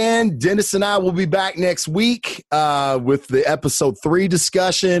 thank you again. Dennis and I will be back next week with the episode 3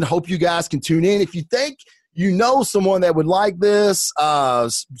 discussion. Hope you guys can tune in. If you think you know someone that would like this,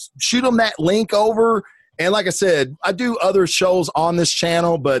 shoot them that link over. And like I said, I do other shows on this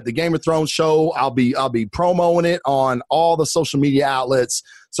channel, but the Game of Thrones show, I'll be promoting it on all the social media outlets,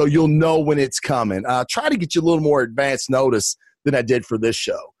 so you'll know when it's coming. Try to get you a little more advanced notice than I did for this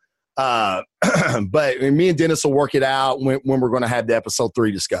show. But me and Dennis will work it out when we're going to have the episode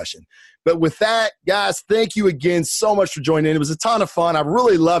 3 discussion. But with that, guys, thank you again so much for joining in. It was a ton of fun. I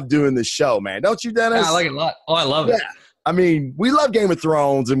really love doing this show, man. Don't you, Dennis? Yeah, I like it a lot. Oh, I love it. I mean, we love Game of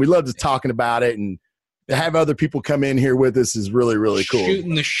Thrones, and we love just talking about it, and to have other people come in here with us is really, really cool.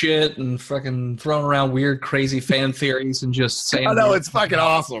 Shooting the shit and fucking throwing around weird, crazy fan theories and just saying. I know, it's fucking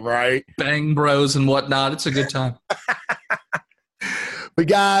awesome, right? Bang bros and whatnot. It's a good time. But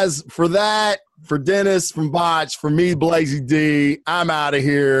guys, for Dennis from Botch, for me, Blazy D, I'm out of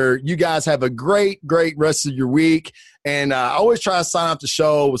here. You guys have a great, great rest of your week. And I always try to sign off the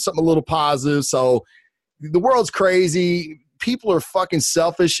show with something a little positive. So the world's crazy. People are fucking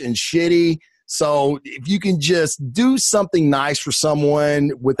selfish and shitty. So if you can just do something nice for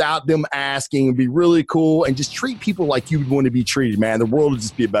someone without them asking, it'd be really cool. And just treat people like you would want to be treated, man. The world would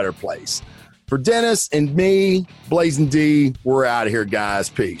just be a better place. For Dennis and me, Blazing D, we're out of here, guys.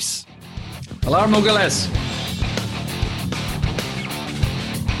 Peace. Alarm Mogales.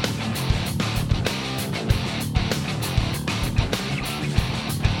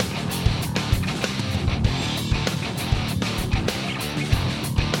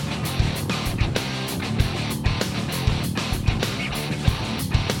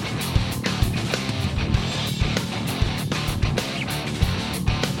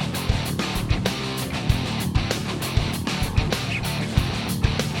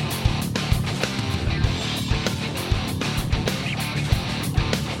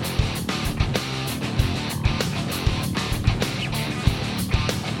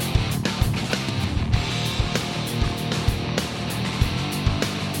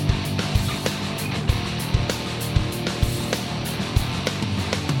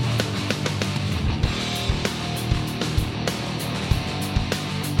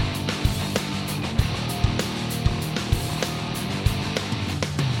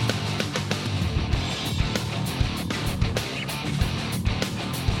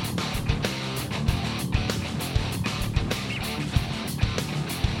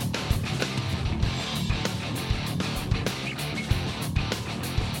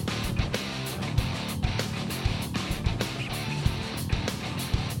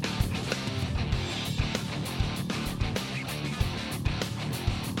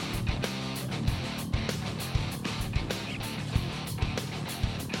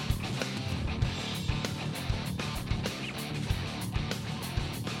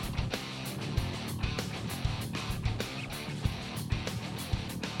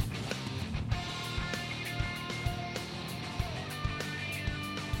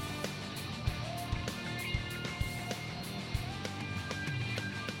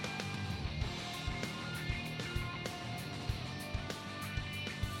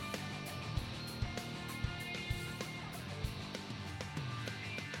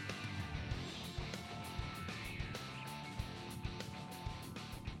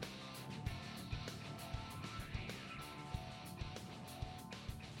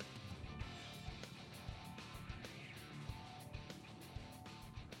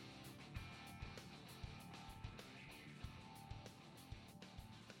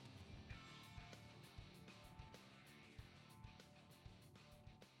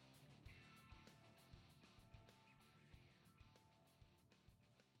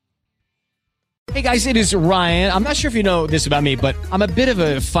 Hey guys, it is Ryan. I'm not sure if you know this about me, but I'm a bit of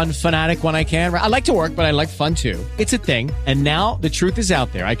a fun fanatic when I can. I like to work, but I like fun too. It's a thing. And now the truth is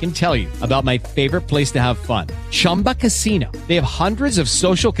out there. I can tell you about my favorite place to have fun. Chumba Casino. They have hundreds of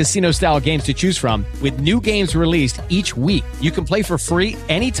social casino style games to choose from with new games released each week. You can play for free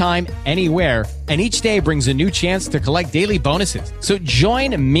anytime, anywhere. And each day brings a new chance to collect daily bonuses. So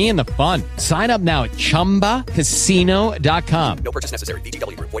join me in the fun. Sign up now at ChumbaCasino.com. No purchase necessary.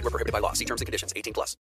 VGW Group. Void where prohibited by law. See terms and conditions. 18+.